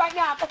 call me right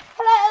now.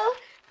 Hello.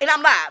 And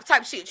I'm live,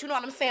 type shit. You know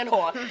what I'm saying?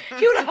 Or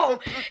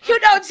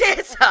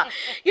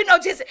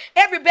just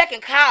every beck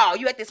and call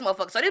you at this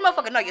motherfucker. So this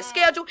motherfucker know your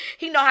schedule.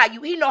 He know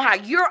how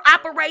you're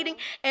operating.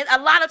 And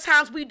a lot of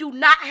times we do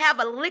not have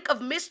a lick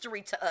of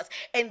mystery to us,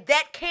 and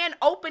that can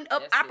open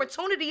up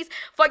opportunities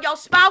for your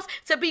spouse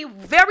to be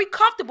very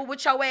comfortable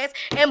with your ass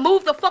and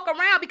move the fuck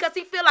around because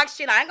he feel like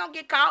shit. I ain't gonna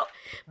get caught.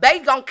 Bae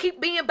gonna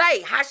keep being bae.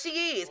 How she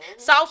is,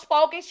 soft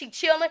spoken. She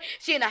chilling.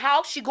 She in the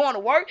house. She going to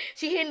work.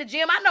 She hitting the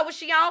gym. I know what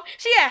she on.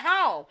 She at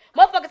home.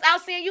 Motherfuckers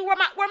out seeing you. Where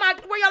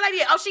your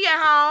lady at? Oh, she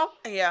at home.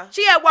 Yeah.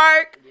 She at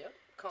work. Yep.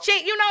 She,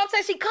 you know what I'm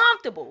saying? She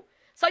comfortable.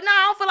 So now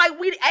I don't feel like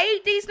we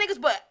aid these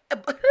niggas, but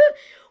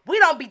we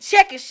don't be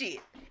checking shit.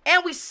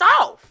 And we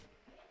soft.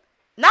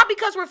 Not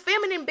because we're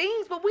feminine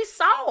beings, but we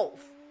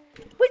soft.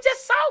 We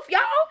just soft,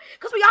 y'all.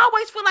 Because we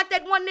always feel like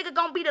that one nigga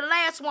gonna be the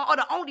last one or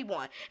the only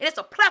one. And it's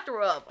a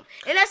plethora of them.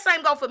 And that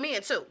same go for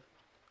men, too.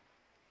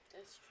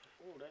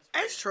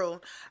 That's true.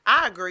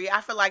 I agree.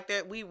 I feel like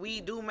that we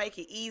do make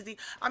it easy.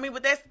 I mean,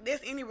 but that's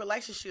any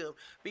relationship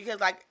because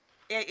like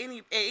at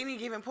any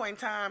given point in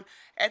time,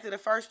 after the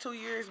first 2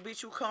 years,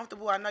 bitch, you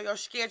comfortable. I know your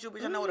schedule,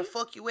 bitch. I know where the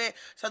fuck you at.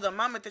 So the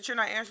moment that you're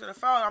not answering the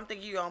phone, I'm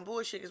thinking you on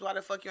bullshit. Cause why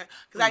the fuck you?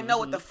 Cause I know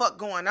what the fuck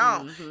going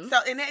on. So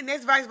and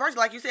that's vice versa.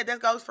 Like you said, that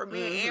goes for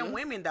men and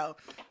women though.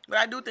 But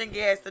I do think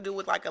it has to do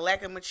with like a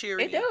lack of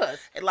maturity. It does.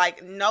 And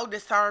like no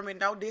discernment,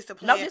 no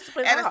discipline. No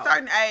discipline at at a all.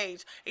 certain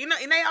age. You know,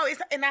 and they always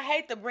and I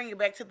hate to bring it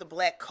back to the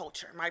black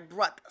culture, my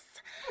brothers.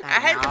 I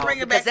hate to bring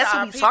it back because that's to what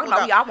our we people. talking about.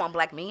 Though. We all want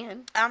black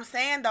men. I'm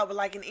saying though, but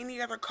like in any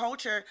other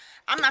culture,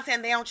 I'm not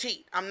saying they don't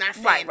cheat. I'm not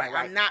saying Right. that.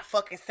 I'm not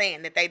fucking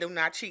saying that they do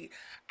not cheat.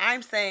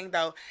 I'm saying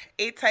though,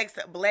 it takes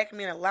black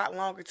men a lot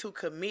longer to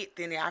commit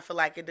than I feel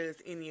like it does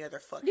any other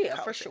fucking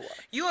culture. for sure.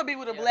 You would be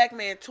with a black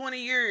man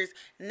 20 years.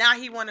 Now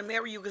he want to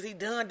marry you because he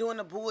done doing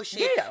the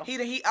bullshit. Yeah.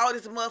 He all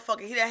this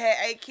motherfucker. He done had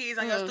 8 kids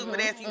on your stupid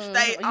ass. You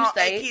stayed You all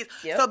stayed. 8 kids.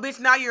 Yep. So bitch,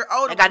 now you're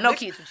older. I got no Bitch,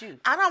 kids with you.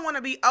 I don't want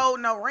to be old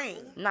no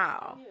ring. No.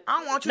 I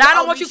don't want you. Now to I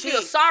don't owe want me you to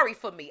feel shit. sorry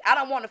for me. I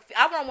don't want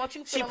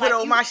you. She feeling put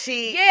like on my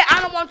shit. Yeah, I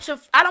don't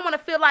want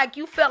want to feel like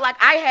you felt like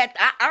I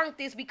earned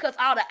this because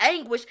all the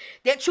anguish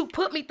that you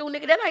put me through,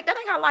 nigga. That ain't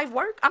how life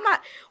work. I'm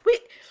not.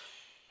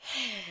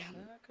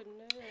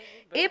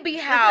 It be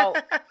how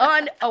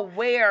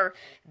unaware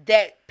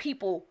that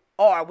people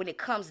are when it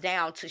comes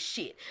down to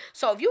shit.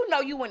 So if you know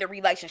you in a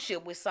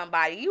relationship with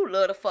somebody, you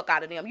love the fuck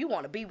out of them, you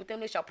want to be with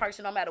them, it's your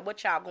person no matter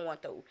what y'all going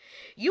through.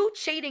 You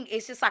cheating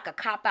is just like a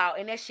cop out,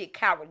 and that shit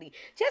cowardly.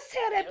 Just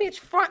tell that bitch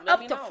front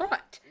up to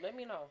front. Let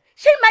me know.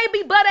 She may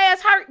be butt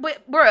ass hurt,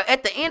 but bruh,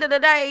 at the end of the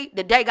day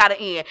gotta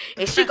end,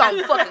 and she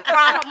gonna fucking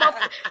cry to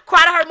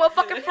her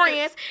motherfucking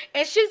friends,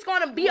 and she's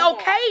gonna be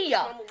okay,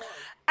 y'all.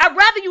 I'd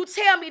rather you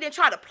tell me than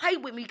try to play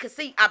with me. Cause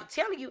see, I'm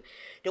telling you,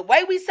 the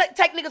way we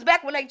take niggas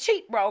back when they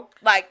cheat, bro.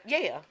 Like,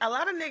 yeah. A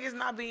lot of niggas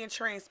not being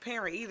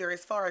transparent either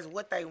as far as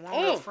what they want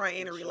up front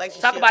in a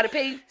relationship. Talk about it,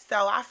 P.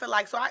 So I feel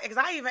like, because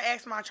I even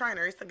asked my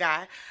trainer, it's a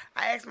guy,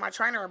 I asked my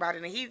trainer about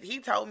it, and he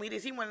told me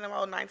this. He one of them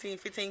old 19,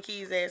 15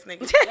 keys ass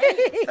niggas.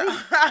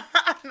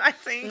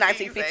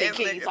 19, 15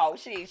 keys. Oh,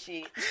 shit. So,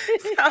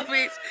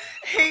 bitch,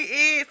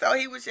 he is. So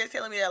he was just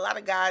telling me that a lot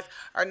of guys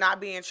are not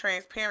being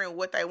transparent with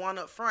what they want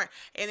up front.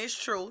 And it's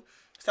true.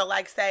 So,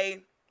 like,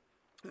 say,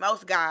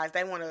 most guys,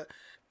 they want to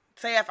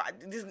say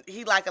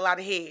he like a lot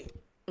of head.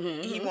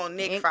 Mm-hmm. He want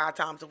Nick 5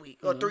 times a week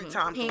or 3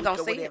 times a week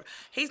or whatever.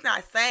 He's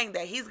not saying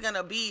that he's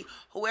gonna be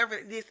whoever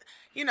this.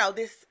 You know,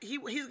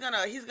 he's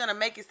gonna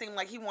make it seem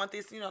like he want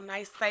this,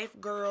 nice, safe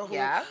girl who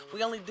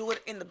we only do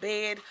it in the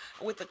bed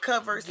with the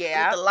covers,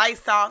 with the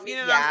lights off. You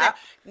know what I'm saying?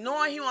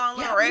 Knowing he want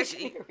a little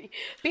ratchet.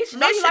 Bitch,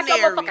 know you like that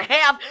motherfucker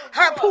have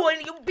her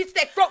pulling you, bitch,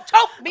 that throat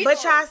choke, bitch.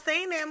 But y'all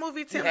seen that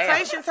movie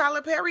Temptation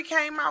Tyler Perry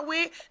came out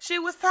with? She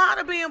was tired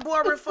of being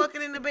bored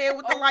fucking in the bed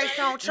with the lights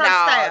on, church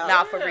style.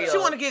 Nah, for real. She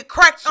want to get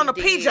cracked on the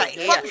PJ.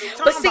 Yeah.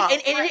 But see,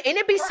 and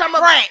it be some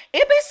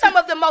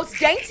of the most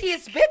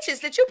daintiest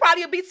bitches that you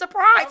probably would be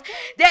surprised.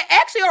 That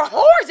actually are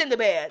whores in the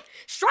bed.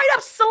 Straight up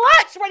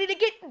sluts ready to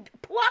get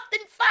plucked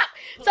and fucked.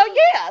 So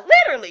yeah,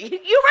 literally,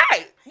 you're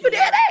right. You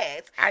dead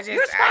ass.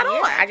 You're spot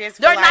on.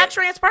 They're not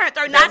transparent.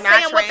 They're not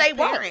saying what they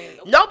want.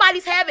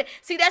 Nobody's having,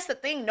 see, that's the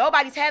thing.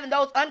 Nobody's having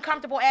those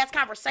uncomfortable ass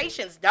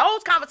conversations.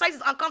 Those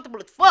conversations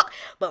uncomfortable as fuck.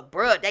 But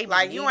bruh, they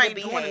like you ain't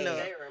be doing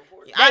enough.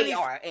 They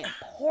are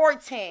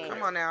important.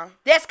 Come on now.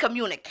 That's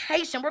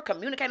communication. We're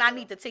communicating. I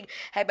need to tell you,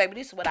 hey baby,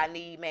 this is what I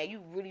need, man.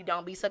 You really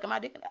don't be sucking my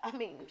dick. I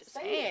mean, just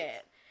saying.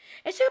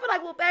 And she'll be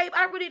like, well, babe,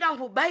 I really don't.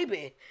 Well,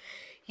 baby,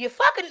 you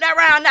fucking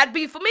around not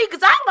be for me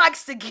because I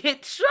likes to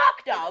get shook,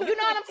 though. You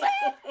know what I'm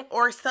saying?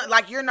 Or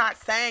like you're not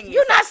saying it.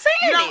 You're not saying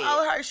it. You don't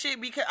owe her shit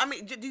because,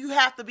 do you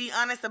have to be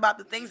honest about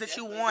the things that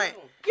you want?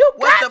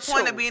 What's the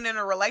point of being in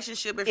a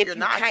relationship if you're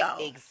not, though?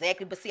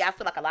 Exactly. But see, I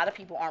feel like a lot of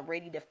people aren't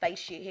ready to face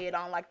shit head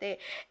on like that.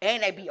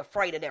 And they be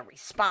afraid of their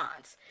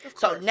response.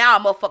 So now a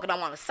motherfucker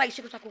don't want to say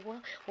shit. It's like,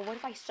 well, what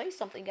if I say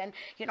something and,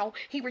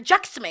 he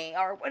rejects me?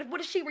 Or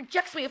what if she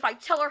rejects me if I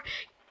tell her...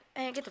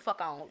 Man, get the fuck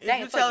on. If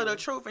you tell her the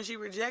truth and she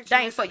rejects you,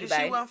 they ain't for you,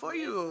 babe. She wasn't for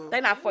you. They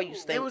not for you,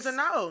 Stinks. It was a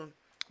no.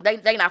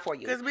 They not for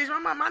you. Because, bitch,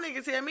 my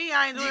nigga tell me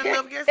I ain't doing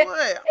enough. Guess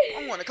what?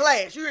 I'm going to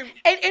class.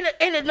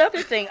 And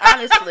another thing,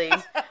 honestly,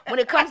 when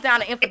it comes down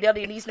to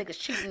infidelity and these niggas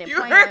cheating and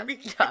playing,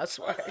 I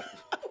swear.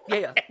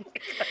 Yeah.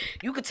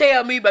 You can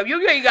tell me, but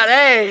you ain't got to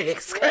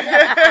ask.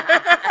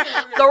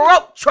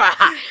 Throat try.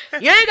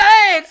 You ain't got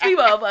to ask me,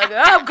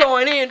 motherfucker. I'm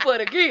going in for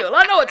the kill.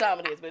 I know what time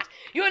it is, bitch.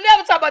 You will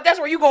never talk about that's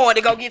where you going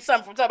to go get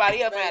something from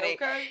somebody else. Okay.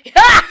 Bitch,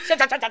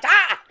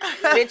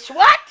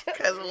 what?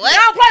 Cause what? You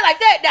don't play like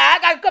that now. I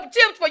got a couple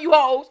tips for you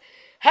hoes.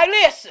 Hey,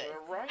 listen.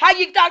 Right. How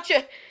you thought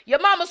your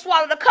mama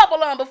swallowed a couple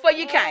of them before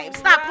you came?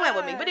 Stop playing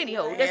with me. But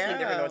anyhow, that's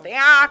neither here nor there.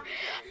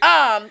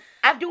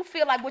 I do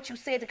feel like what you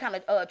said to kind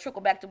of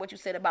trickle back to what you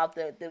said about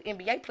the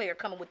NBA player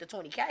coming with the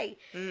 20K.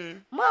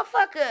 Mm-hmm.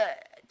 Motherfucker,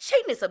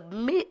 cheating is a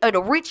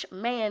rich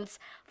man's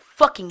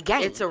fucking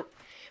game. It's a bitch,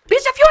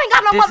 if you ain't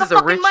got no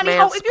motherfucking money,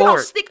 hoe, if you don't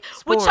stick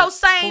with your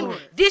same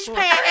dish-pan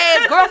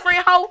ass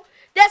girlfriend, hoe,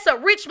 that's a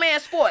rich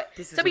man's sport.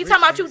 So be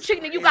talking about you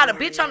cheating and you got a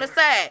bitch on the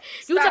side.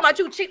 You talking about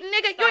you cheating,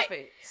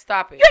 nigga.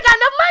 Stop it. You ain't got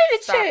enough money to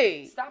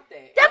cheat. Stop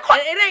that.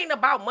 It ain't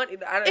about money.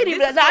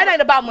 It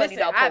ain't about money,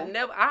 though.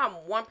 I'm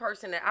one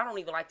person that I don't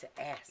even like to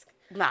ask.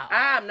 No.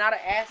 I'm not an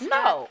asker.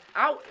 No.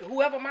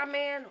 Whoever my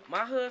man,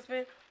 my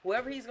husband,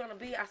 whoever he's going to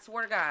be, I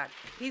swear to God,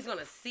 he's going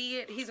to see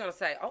it. He's going to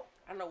say, oh,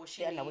 I know what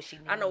she needs.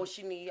 I know what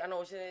she needs.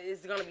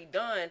 It's going to be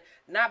done,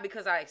 not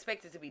because I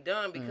expect it to be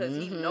done, because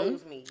he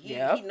knows me.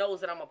 He knows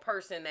that I'm a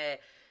person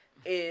that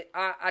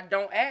I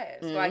don't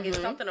ask. Like,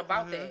 it's something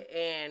about that.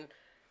 And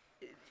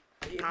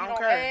if you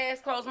don't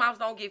ask, closed mouths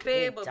don't get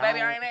fed. But baby,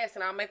 I ain't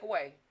asking. I'll make a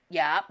way.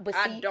 Yeah, but see,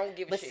 I don't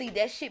give a shit. But see,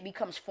 that shit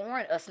becomes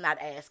foreign, us not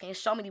asking.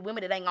 So many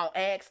women that ain't gonna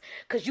ask,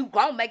 because you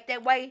gonna make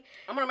that way.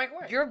 I'm gonna make a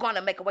way. You're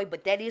gonna make a way,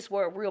 but that is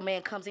where a real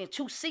man comes in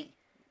to see.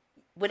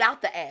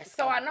 Without the ask.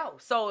 So I know.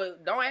 So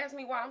don't ask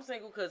me why I'm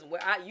single, because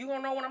you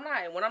gonna know when I'm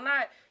not. And when I'm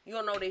not, you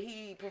gonna know that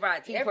he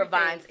provides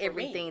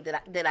everything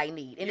that I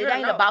need. And it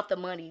ain't about the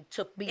money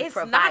to be provided. It's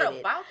not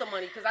about the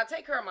money, because I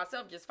take care of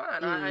myself just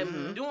fine.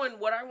 I'm doing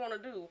what I want to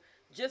do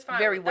just fine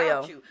Very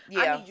without well. you.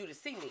 Yeah. I need you to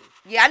see me.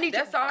 Yeah, I need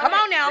That's you. all. Come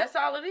on now. That's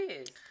all it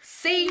is.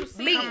 See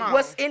me. Come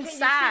What's on. Can you see-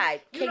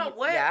 inside? You know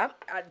what? Yeah.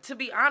 To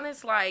be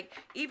honest, like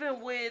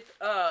even with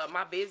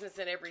my business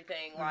and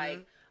everything,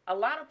 like a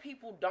lot of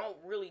people don't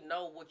really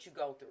know what you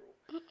go through.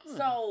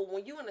 So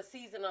when you in a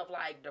season of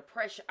like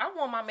depression, I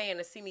want my man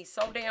to see me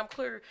so damn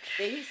clear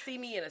that he see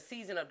me in a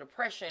season of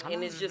depression,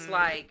 and it's just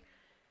like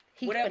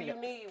whatever you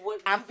need.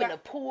 I'm you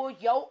finna pull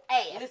your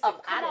ass Listen,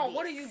 up come out of on, this.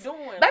 what are you doing?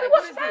 Baby, Like, what's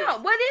what is this?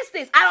 wrong? What is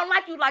this? I don't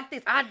like you like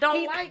this. I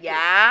don't like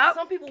yeah. it.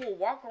 Some people will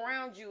walk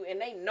around you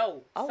and they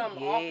know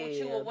something off with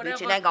you or whatever.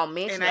 Bitch, and they gonna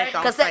mention And they that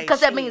gonna because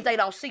say that means they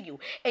don't see you,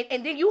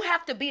 and then you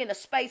have to be in a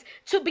space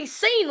to be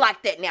seen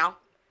like that. Now,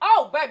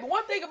 Oh, baby,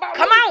 one thing about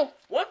come me. on,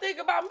 One thing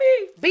about me.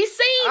 be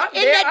seen I'm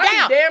in that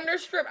down. damn near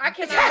stripped. I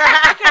can't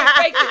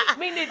fake it.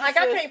 Me neither. Like,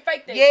 I can't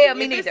fake that Yeah, shit.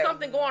 me if neither. there's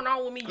something going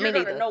on with me, you're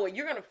neither. gonna know it.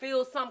 You're gonna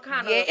feel some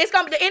kind Yeah, of. it's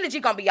gonna be the energy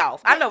gonna be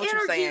off. I know what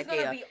you're saying. Energy's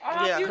gonna Yeah. be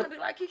off. Yeah. You're gonna be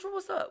like, Keisha,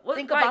 what's up? What,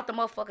 Think like, about the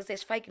motherfuckers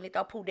that's faking it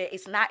though, Pooh, that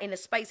it's not in the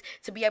space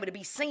to be able to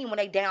be seen when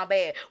they down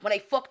bad, when they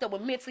fucked up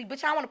with mentally.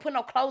 Bitch, I don't want to put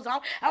no clothes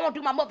on. I want to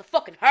do my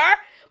motherfucking hair.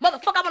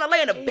 Motherfucker, I want to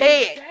lay in the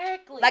bed.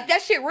 Exactly. Like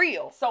that shit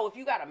real. So if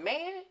you got a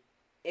man,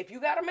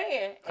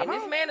 and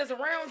this man is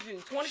around you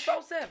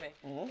 24/7,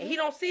 and he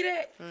don't see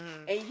that,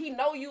 and he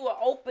know you are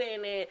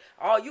open and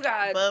you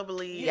got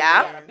bubbly. you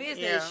Yeah. got a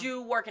business,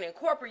 you working in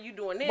corporate, you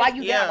doing this. Why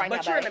you Yeah. down right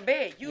but now, you're in the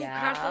babe? bed. You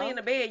Yeah. constantly in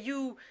the bed.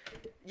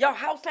 Your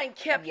house ain't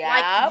kept Yeah.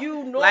 like you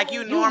normally. Like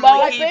you do.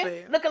 normally keep Moping,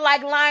 it. looking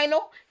like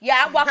Lionel.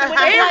 Yeah, I'm walking with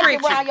And that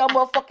Richie. around your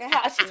motherfucking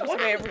house. She What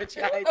man,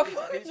 Richie. I hate the this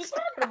fuck bitch. you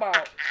talking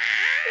about?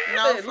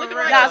 No, Look for at real.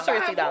 her Nah, outside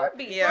seriously, though.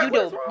 heartbeat. Yeah. You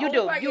What's do. wrong? You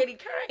do. Like You- Eddie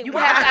Kane. You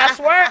have to, I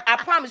swear, I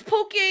promise,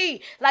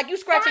 Pookie, like you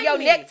scratching Find your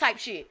me. neck type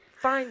shit.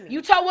 Find me.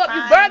 You toe up, you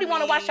Find barely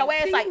want to me. wash your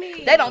ass. See Like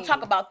me. they don't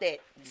talk about that.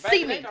 Baby,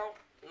 See they me, don't.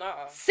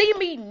 Nuh-uh. see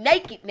me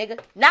naked, nigga.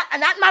 Not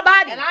my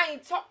body. And I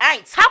ain't talking. I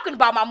ain't talking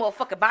about my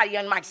motherfucking body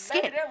on my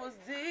skin. Baby, that was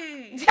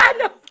deep. I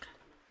know.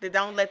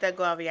 Don't let that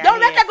go over your Don't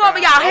let head, that go over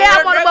bro. your head.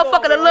 I want a let that go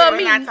motherfucker to over love your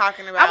me. We're not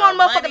talking about I want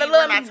a motherfucker money. to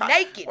love We're me not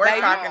naked, We're baby.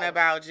 talking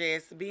about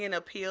just being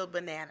a peeled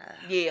banana.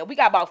 Yeah, we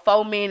got about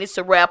 4 minutes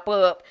to wrap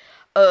up.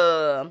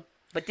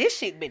 But this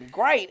shit been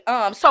great.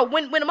 So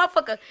when a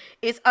motherfucker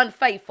is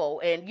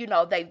unfaithful and you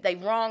know they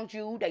wronged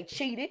you, they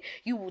cheated,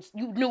 you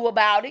knew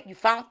about it, you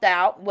found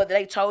out whether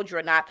they told you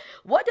or not.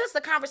 What does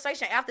the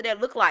conversation after that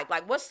look like?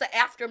 Like what's the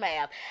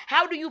aftermath?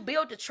 How do you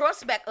build the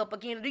trust back up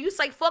again? Do you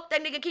say fuck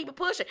that nigga, keep it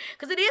pushing?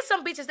 Because it is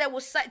some bitches that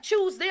will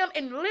choose them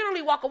and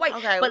literally walk away.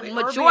 Okay, but we're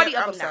majority being,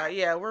 of I'm them sorry. not.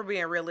 Yeah, we're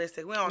being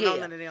realistic. We don't Yeah. know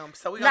none of them,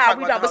 so we gonna Nah, talk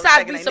we about don't. the hoes Besides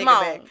taking B their nigga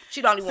Simone, back.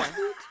 she the only one.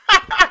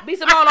 B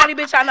Simone, only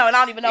bitch I know, and I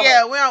don't even know.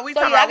 Yeah, her. we So,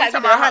 talking yeah, I about, gotta because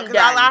give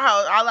her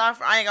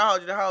I ain't gonna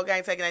hold you, the whole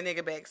gang taking that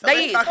nigga back. So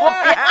They let's is talk-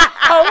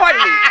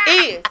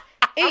 wholeheartedly is.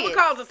 I'm gonna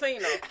call Zafino.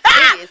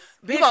 Is.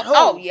 Bitch, You gonna- who?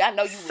 oh yeah, I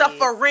know you is.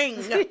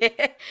 Suffering.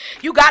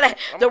 You gotta.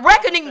 The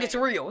reckoning is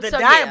real. The So,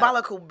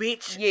 diabolical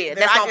bitch. Yeah, that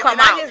that's I gonna just- come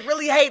and out. I just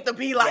really hate to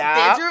be like Yeah,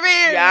 that. You feel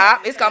me? yeah,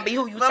 it's gonna be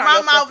who you But turn my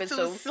yourself mouth into.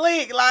 too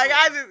slick. Like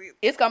I just,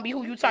 It's gonna be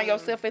who you turn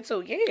yourself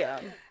into. Yeah.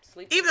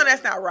 even though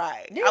that's not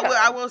right. Yeah.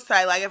 I will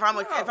say, like, if I'm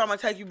gonna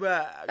take you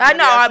back. I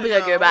know, I'll be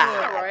like, like, goodbye.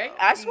 All right.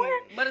 I swear.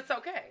 But it's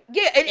okay.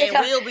 Yeah, It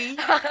will be.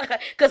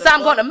 Cause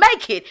I'm gonna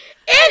make it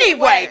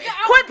anyway.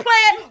 Quit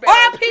playing.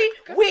 R.P.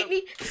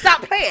 Whitney,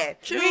 stop playing.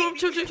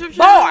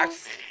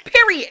 Bars.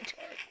 Period.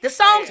 The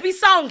songs be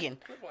songing.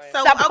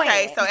 So Stop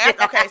okay, playing. so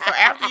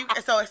after you,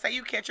 so say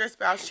you catch your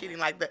spouse cheating,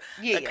 like the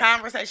Yeah.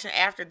 conversation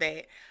after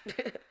that,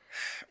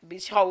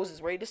 Bitch, hoes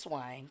is ready to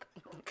swing.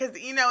 because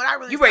you know what I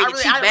really, You ready to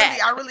cheat I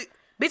back. really,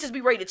 Bitches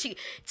be ready to cheat.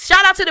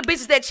 Shout out to the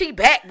bitches that cheat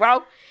back,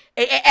 bro.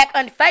 And act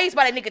unfazed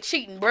by that nigga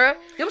cheating, bro.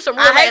 Them some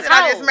real I hate ass that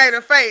I hoes. just made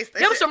a face. That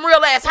Them shit- some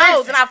real ass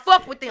hoes, and I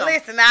fuck with them.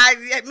 Listen,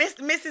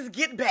 Mrs.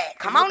 Get Back.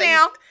 Come is what on they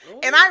now.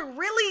 used to- and I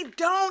really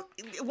don't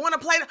want to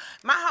play.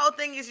 My whole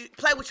thing is you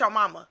play with your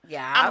mama.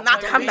 Yeah, I'm not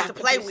the I'm bitch not to the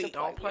play bitch with. to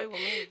Don't play with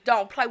me.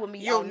 Don't play with me.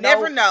 You'll on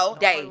never no know.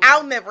 day.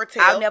 I'll never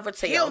tell. I'll never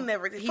tell. He'll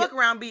never tell. Fuck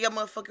around, be your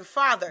motherfucking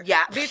father.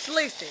 Yeah. Bitch,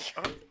 listen.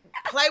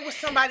 Play with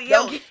somebody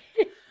Don't else.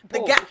 get- The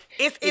Boy, guy.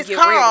 it It's get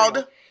called.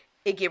 real.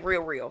 It get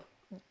real.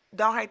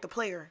 Don't hate the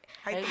player.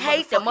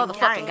 Hate the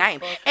motherfucking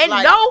game. And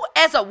Like- no,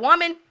 as a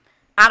woman,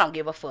 I don't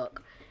give a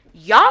fuck.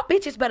 Y'all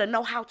bitches better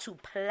know how to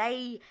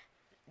play.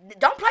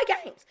 Don't play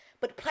games,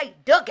 but play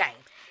the game.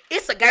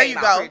 It's a game. There you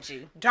out go. here,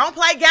 G. Don't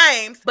play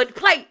games. But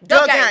play the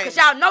The game, game. because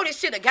y'all know this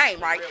shit a game,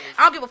 right?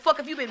 I don't give a fuck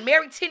if you've been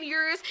married 10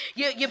 years,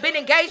 you've been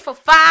engaged for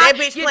 5, That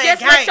bitch you playing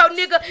just met your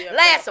games. nigga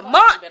last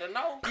month. better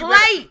know.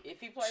 Play If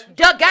he plays with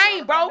the you,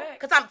 game, bro. come back.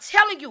 Because I'm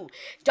telling you,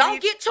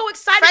 don't get too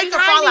excited Fake the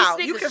behind fallout.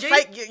 these You niggas, can G.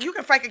 fake. You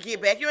can fake a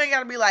get back. You ain't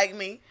gotta be like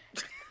me.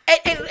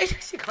 And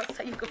she gonna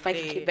say you can fake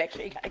it, get back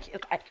here, you gotta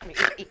get like me.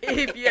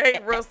 If you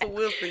ain't Russell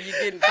Wilson, you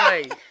getting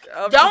played.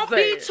 Don't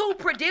be too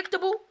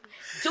predictable.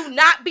 Do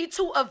not be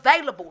too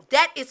available.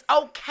 That is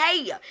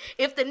okay.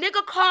 If the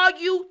nigga call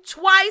you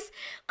twice,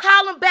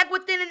 call him back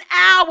within an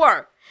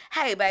hour.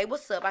 Hey, babe,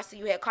 what's up? I see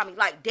you had called me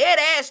like dead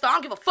ass. So I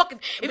don't give a fuck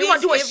if you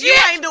want to do a If shit. you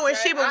ain't doing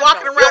shit but I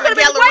walking know. You around could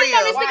the have been waiting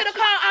on this Galleria. nigga to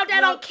call out.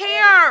 That don't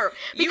care. her.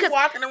 Because you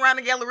walking around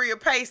the Galleria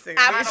pacing.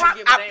 I don't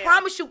give a damn.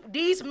 promise you,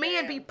 these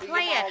men be do the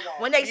playing mall walk.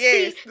 when they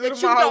Yes, see do that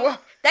the you mall don't.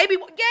 walk. They be,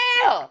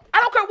 yeah. I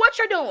don't care what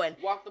you're doing.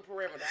 Walk the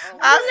perimeter.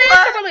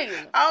 I Literally.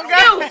 Oh, I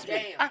don't God. give a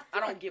damn. I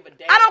don't give a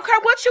damn. I don't care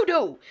what you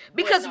do,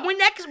 because no. when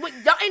that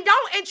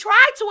and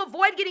try to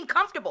avoid getting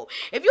comfortable.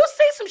 If you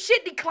see some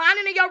shit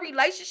declining in your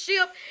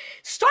relationship,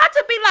 start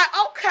to be like,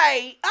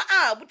 okay,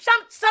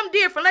 something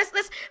different.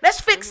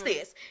 Let's fix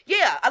this.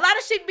 Yeah, a lot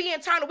of shit be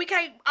internal. We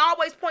can't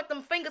always point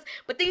them fingers,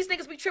 but these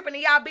niggas be tripping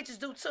and y'all bitches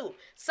do too.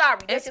 Sorry,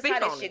 that's just speak how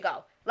that on shit it.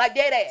 go. Like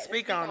dead ass.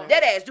 Speak on it.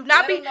 Dead ass. Do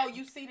not Let be. them know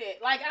you see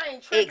that. Like, I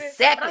ain't tripping.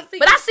 Exactly.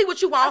 But I see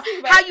what you want. see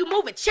you, How baby. you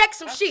moving. Check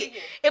some see shit. you.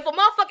 If a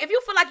motherfucker, if you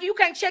feel like you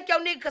can't check your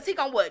nigga because he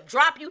gonna what,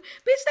 drop you,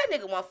 bitch, that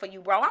nigga one for you,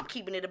 bro. I'm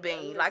keeping it a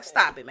bean. Like,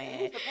 stop it,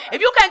 man. If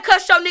you can't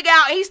cuss your nigga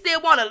out and he still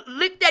wanna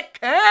lick that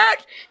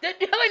cat,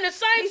 that in the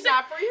same He's shit,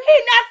 not for you.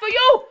 He not for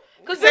you.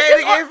 Cause Say it bitches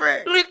again, are-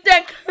 Fred. lick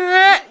that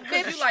cat.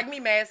 Because you like me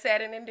mad,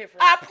 sad, and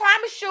indifferent. I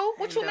promise you.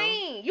 What you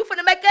mean? You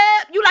finna make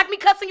up? You like me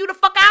cussing you the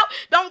fuck out?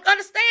 Don't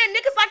understand.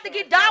 Niggas like to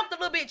get dogged a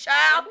little bit,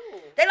 child.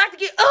 They like to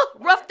get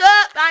roughed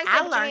up. I ain't I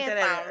saying learned that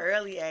at at an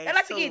early age. They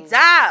like to too. get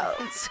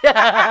dogged.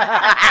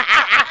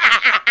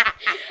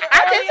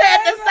 I just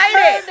had to say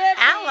that.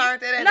 I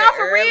learned that at No, an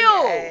for early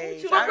real.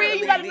 age. For I real, you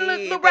really gotta do did.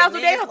 little That razzle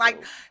niggas dazzle.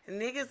 like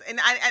niggas and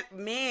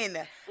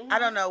men. I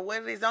don't know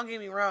what it is. Don't get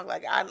me wrong.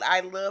 Like I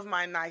love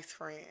my nice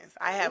friends.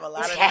 I have a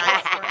lot of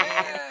nice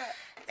friends.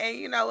 And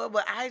you know what?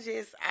 But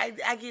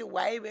I get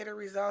way better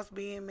results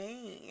being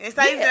mean. It's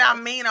not even that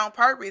I'm mean on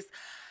purpose.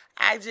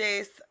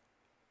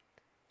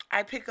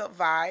 I pick up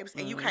vibes,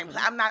 and you can't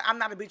play. I'm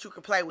not a bitch you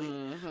can play with.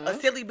 A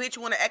silly bitch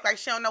you want to act like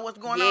she don't know what's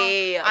going on.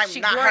 Yeah, I'm she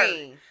not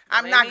green. her.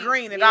 I'm not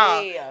green at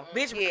all.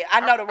 Bitch, Yeah, I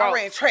know the I ropes.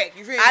 ran track.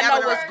 You feel me? I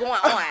know what's going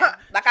on.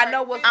 Like I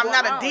know what's I'm going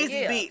on. not a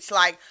Disney yeah. bitch.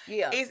 Like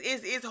Yeah.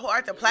 it's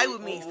hard to play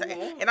with me, so,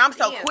 and I'm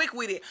so quick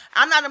with it.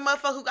 I'm not a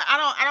motherfucker who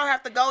I don't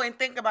have to go and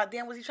think about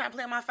damn was he trying to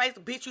play in my face?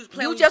 Bitch, you was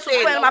playing. You when just was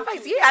said playing in it. my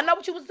face. Yeah, I know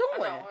what you was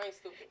doing. I ain't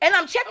stupid. And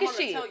I'm checking I'm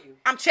gonna shit. tell you.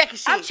 I'm checking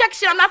shit. I'm checking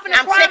shit. I'm not finna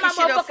I'm cry my checking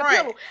shit up motherfucking front.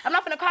 pillow. I'm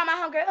not finna call my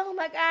homegirl. Oh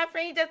my God,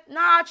 friend, just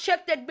nah.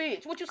 Check that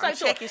bitch. What you say I'm to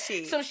her? checking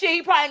shit. Some shit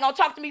he probably ain't gonna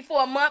talk to me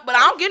for a month, but I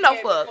don't get no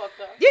Yeah, fuck.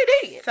 fucked up. You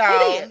did. So-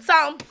 You did.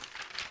 So.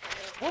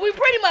 Well, we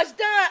pretty much done.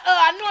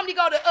 I normally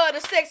go to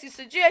the sexy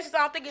suggestions. I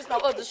don't think it's no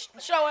other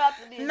show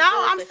after this. No,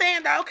 I'm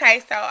saying though.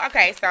 Okay,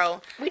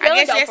 so We I done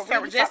guess though, just for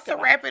real, we just talked to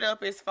about wrap it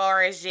up as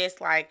far as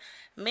just like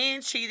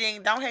men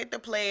cheating, don't hate the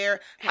player.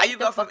 How Hate you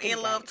the go from fucking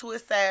in love game. to a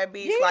sad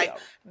bitch? Yeah. Like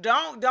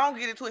don't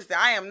get it twisted.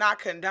 I am not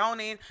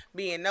condoning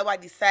being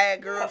nobody's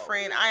sad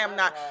girlfriend. I am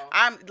not.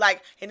 I'm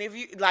like, and if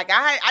you like,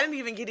 I didn't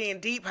even get in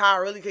deep how I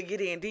really could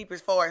get in deep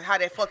as far as how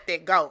that fuck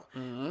that go.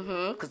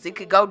 Cause it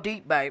could go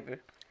deep, baby.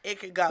 It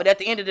could go. But at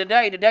the end of the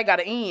day got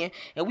to end,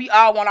 and we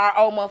all want our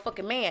own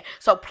motherfucking man.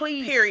 So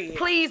please, Period.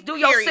 please do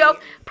Period. yourself.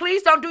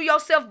 Please don't do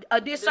yourself a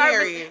disservice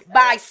Period.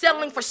 by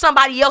settling for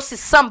somebody else's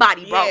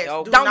somebody, bro. Yes,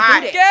 don't do do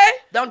not. that.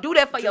 Don't do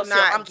that for Do yourself.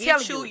 not. I'm Get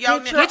telling you you. your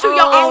Get nigga. you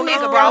your own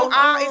nigga,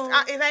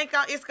 bro. It ain't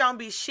gonna. It's gonna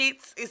be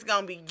shits. It's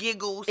gonna be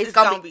giggles. It's It's,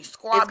 gonna gonna be- be it's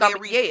gonna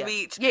strawberry be- yeah,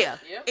 bitch. yeah.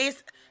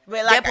 It's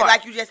but That like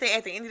part. you just said,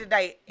 at the end of the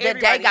day, That day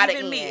everybody, gotta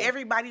even me, end.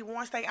 everybody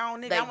wants their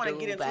own nigga. They I want to do,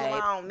 get into babe.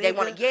 my own nigga. They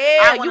want to,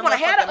 I you want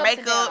to have the motherfucking ups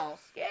and downs.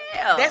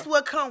 Yeah. That's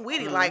what come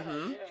with it. Like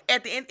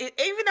at the end,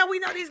 even though we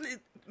know these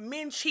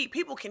men cheat,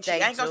 people can cheat.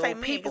 They I ain't gonna do. say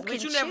men, People but can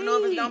you never know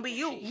if it's cheat. gonna be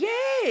you.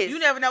 Yes. You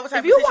never know what type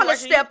If you of wanna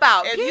situation step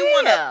out, If you yeah.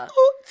 wanna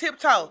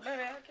tiptoe,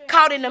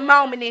 Caught in the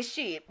moment and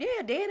shit.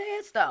 Yeah, dead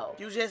ass though.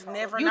 you just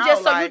never You know.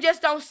 just like, you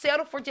just don't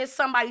settle for just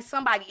somebody.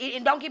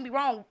 And don't get me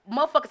wrong,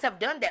 motherfuckers have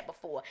done that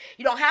before.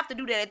 You don't have to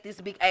do that at this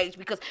big age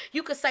because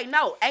you could say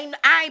no. I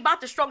ain't about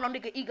to struggle no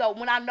nigga ego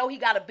when I know he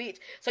got a bitch.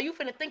 So you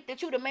finna think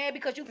that you the man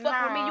because you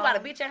fuck with me. You got a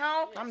bitch at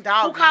home. I'm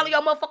dogging Who calling you.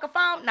 your motherfucking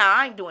phone? Nah,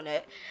 I ain't doing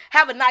that.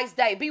 Have a nice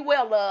day. Be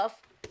well, love.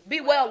 Be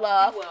well,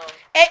 love. Be well.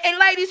 And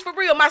ladies, for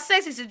real, my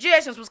sexy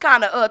suggestions was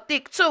kind of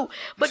thick too.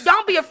 But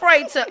don't be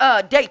afraid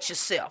to date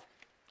yourself.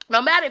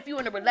 No matter if you're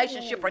in a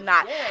relationship or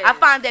not. yes. I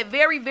find that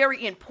very,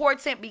 very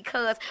important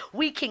because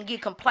we can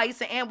get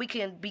complacent and we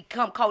can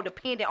become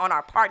codependent on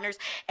our partners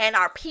and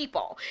our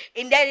people.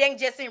 And that ain't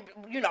just in,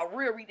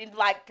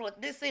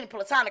 this in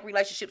platonic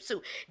relationships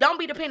too. Don't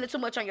be dependent too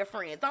much on your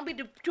friends. Don't be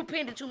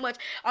dependent too much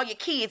on your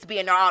kids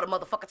being there all the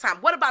motherfucking time.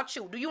 What about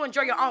you? Do you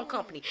enjoy your own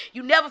company?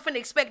 You never finna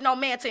expect no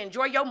man to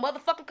enjoy your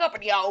motherfucking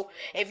company, yo.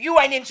 If you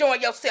ain't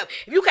enjoying yourself.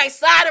 If you can't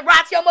slide and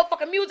rock to your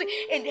motherfucking music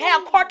and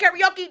have car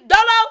karaoke,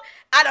 dolo,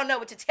 I don't know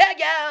what to tell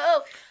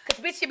y'all. Cause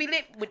bitch should be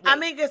lit with me. I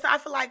mean, cause I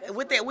feel like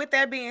with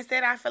that being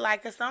said, I feel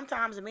like cause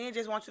sometimes men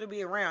just want you to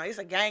be around. It's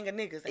a gang of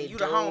niggas, and They you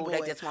the do. homeboy.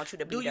 They just want you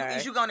to be there.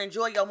 Is you gonna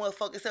enjoy your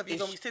motherfucking self? You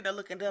gonna be sitting there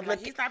looking dumb like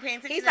he's not paying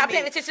attention. He's to not me.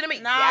 paying attention to me.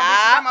 Nah, Yeah.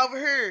 bitch, I'm over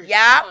here.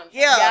 Yeah.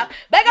 Yeah.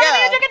 Back on Yeah. the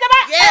man drinking the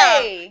back.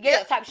 Yeah. Hey.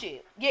 Yeah, type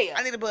shit. Yeah.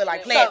 I need a bud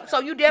like So, platinum. so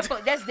you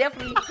definitely, that's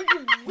definitely,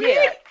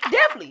 yeah,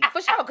 definitely,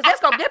 for sure, because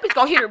that bitch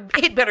gonna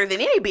hit better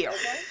than any beer.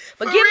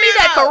 But For give me real.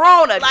 that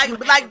Corona. Like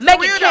make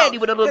for real it candy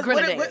though. with a little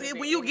 'Cause grenade.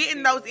 when you get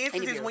in those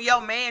instances when your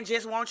man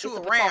just wants you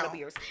Some around, Patron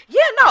beers.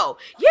 Yeah, no.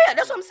 Yeah,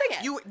 that's what I'm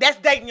saying. that's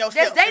dating yourself.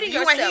 That's dating If you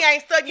yourself. And he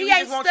ain't studying you, he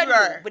just wants you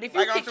studying there. But if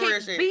Like, you on some real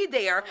can shit. be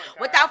there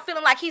without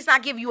feeling like he's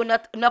not giving you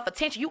enough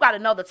attention, you got to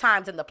know the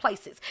times and the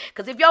places.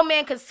 Because if your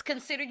man can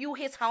consider you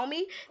his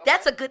homie,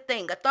 that's a good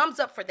thing. A thumbs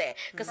up for that.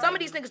 Because some of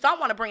these niggas don't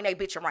want to bring their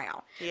bitch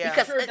around. Yeah.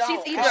 Because Sure she's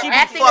don't. either She be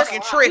acting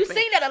fucking tripping. You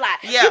seen that a lot.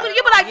 Yeah. You be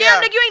like, damn,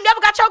 Yeah. nigga, you ain't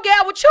never got your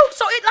gal with you.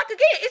 So it, like, again,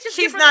 it's just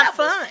She's different not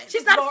levels. fun.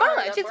 She's not boring. fun.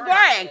 That's She's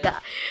boring. boring.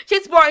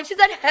 She's boring. She's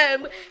at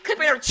home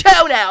clipping her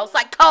toenails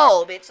like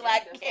cold, bitch.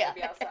 Like, yeah.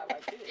 Be outside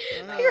like this.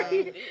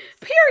 Period.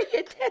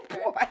 Period. That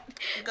part.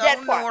 Go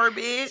That part. Nor,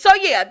 bitch. So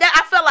yeah,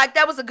 I felt like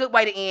that was a good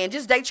way to end.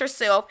 Just date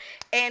yourself.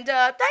 And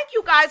thank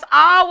you guys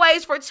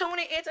always for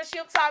tuning into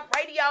Ship Talk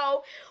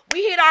Radio.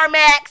 We hit our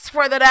max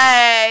for the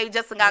day.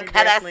 Just gonna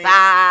cut us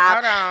off.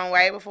 Hold on,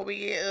 wait before we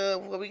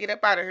get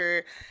up out of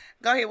here.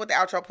 Go ahead with the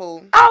outro,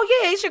 Pooh. Oh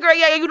yeah, it's your girl.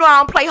 Yeah, you know I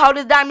don't play ho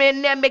this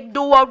dynamic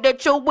duo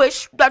that you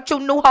wish that you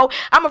knew ho.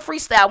 I'm a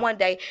freestyle one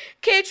day.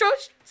 Kendra,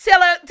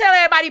 tell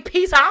everybody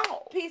peace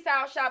out. Peace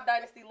out, Shop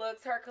Dynasty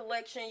Looks, her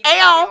collection. You Ayo.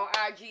 can find it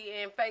on IG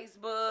and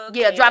Facebook.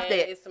 Yeah, drop and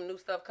that. It's some new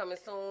stuff coming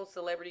soon.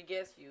 Celebrity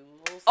guest you.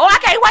 Oh, I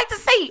can't wait to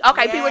see.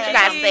 Okay, P, what you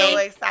guys I'm so think?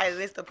 excited.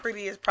 It's the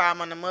prettiest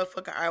problem on the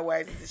motherfucking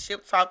airways. It's the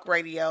Ship Talk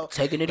Radio.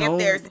 Taking it if home.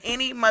 there's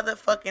any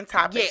motherfucking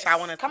topics Yes. I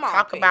want to Come on,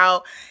 talk P.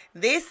 about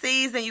this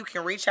season, you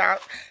can reach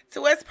out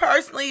to us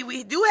personally.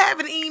 We do have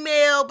an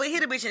email, but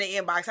hit a bitch in the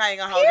inbox. I ain't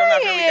gonna hold you. I'm not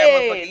gonna read that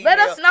motherfucking email. Let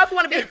us know if you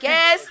want to be a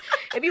guest.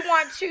 If you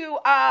want to,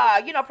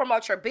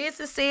 promote your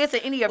businesses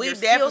and any of We your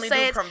skill definitely do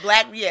sets. from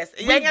black. Yes,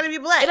 it ain't gotta be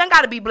black. It ain't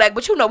gotta be black,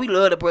 but we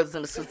love the brothers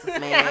and the sisters,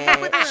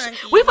 man. with Monkey.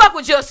 We fuck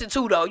with Justin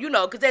too, though,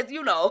 because that's,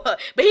 but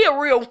he a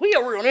real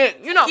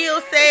nigga,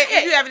 Skill set.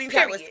 If you have any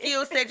type of Period.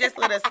 skill set, just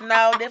let us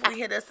know. Definitely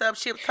hit us up.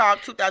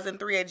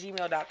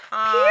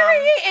 shiptalk2003@gmail.com.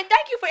 Period. And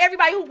thank you for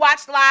everybody who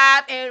watched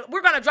live. And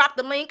we're gonna drop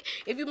the link.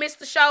 If you missed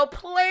the show,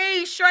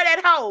 please share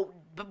that hoe.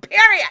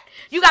 Period.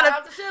 You got Shout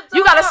out to Ship a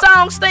Talk.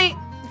 song stink.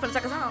 You finna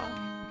take us home.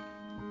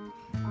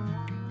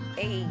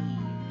 Hey,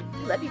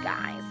 love you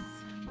guys.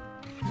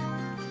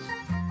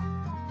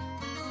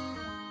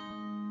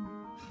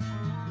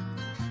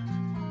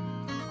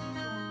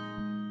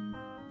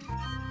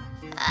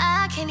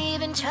 I can't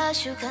even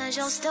trust you cause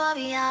your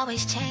story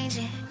always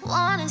changing.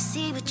 Wanna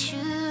see what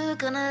you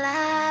gonna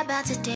lie about today.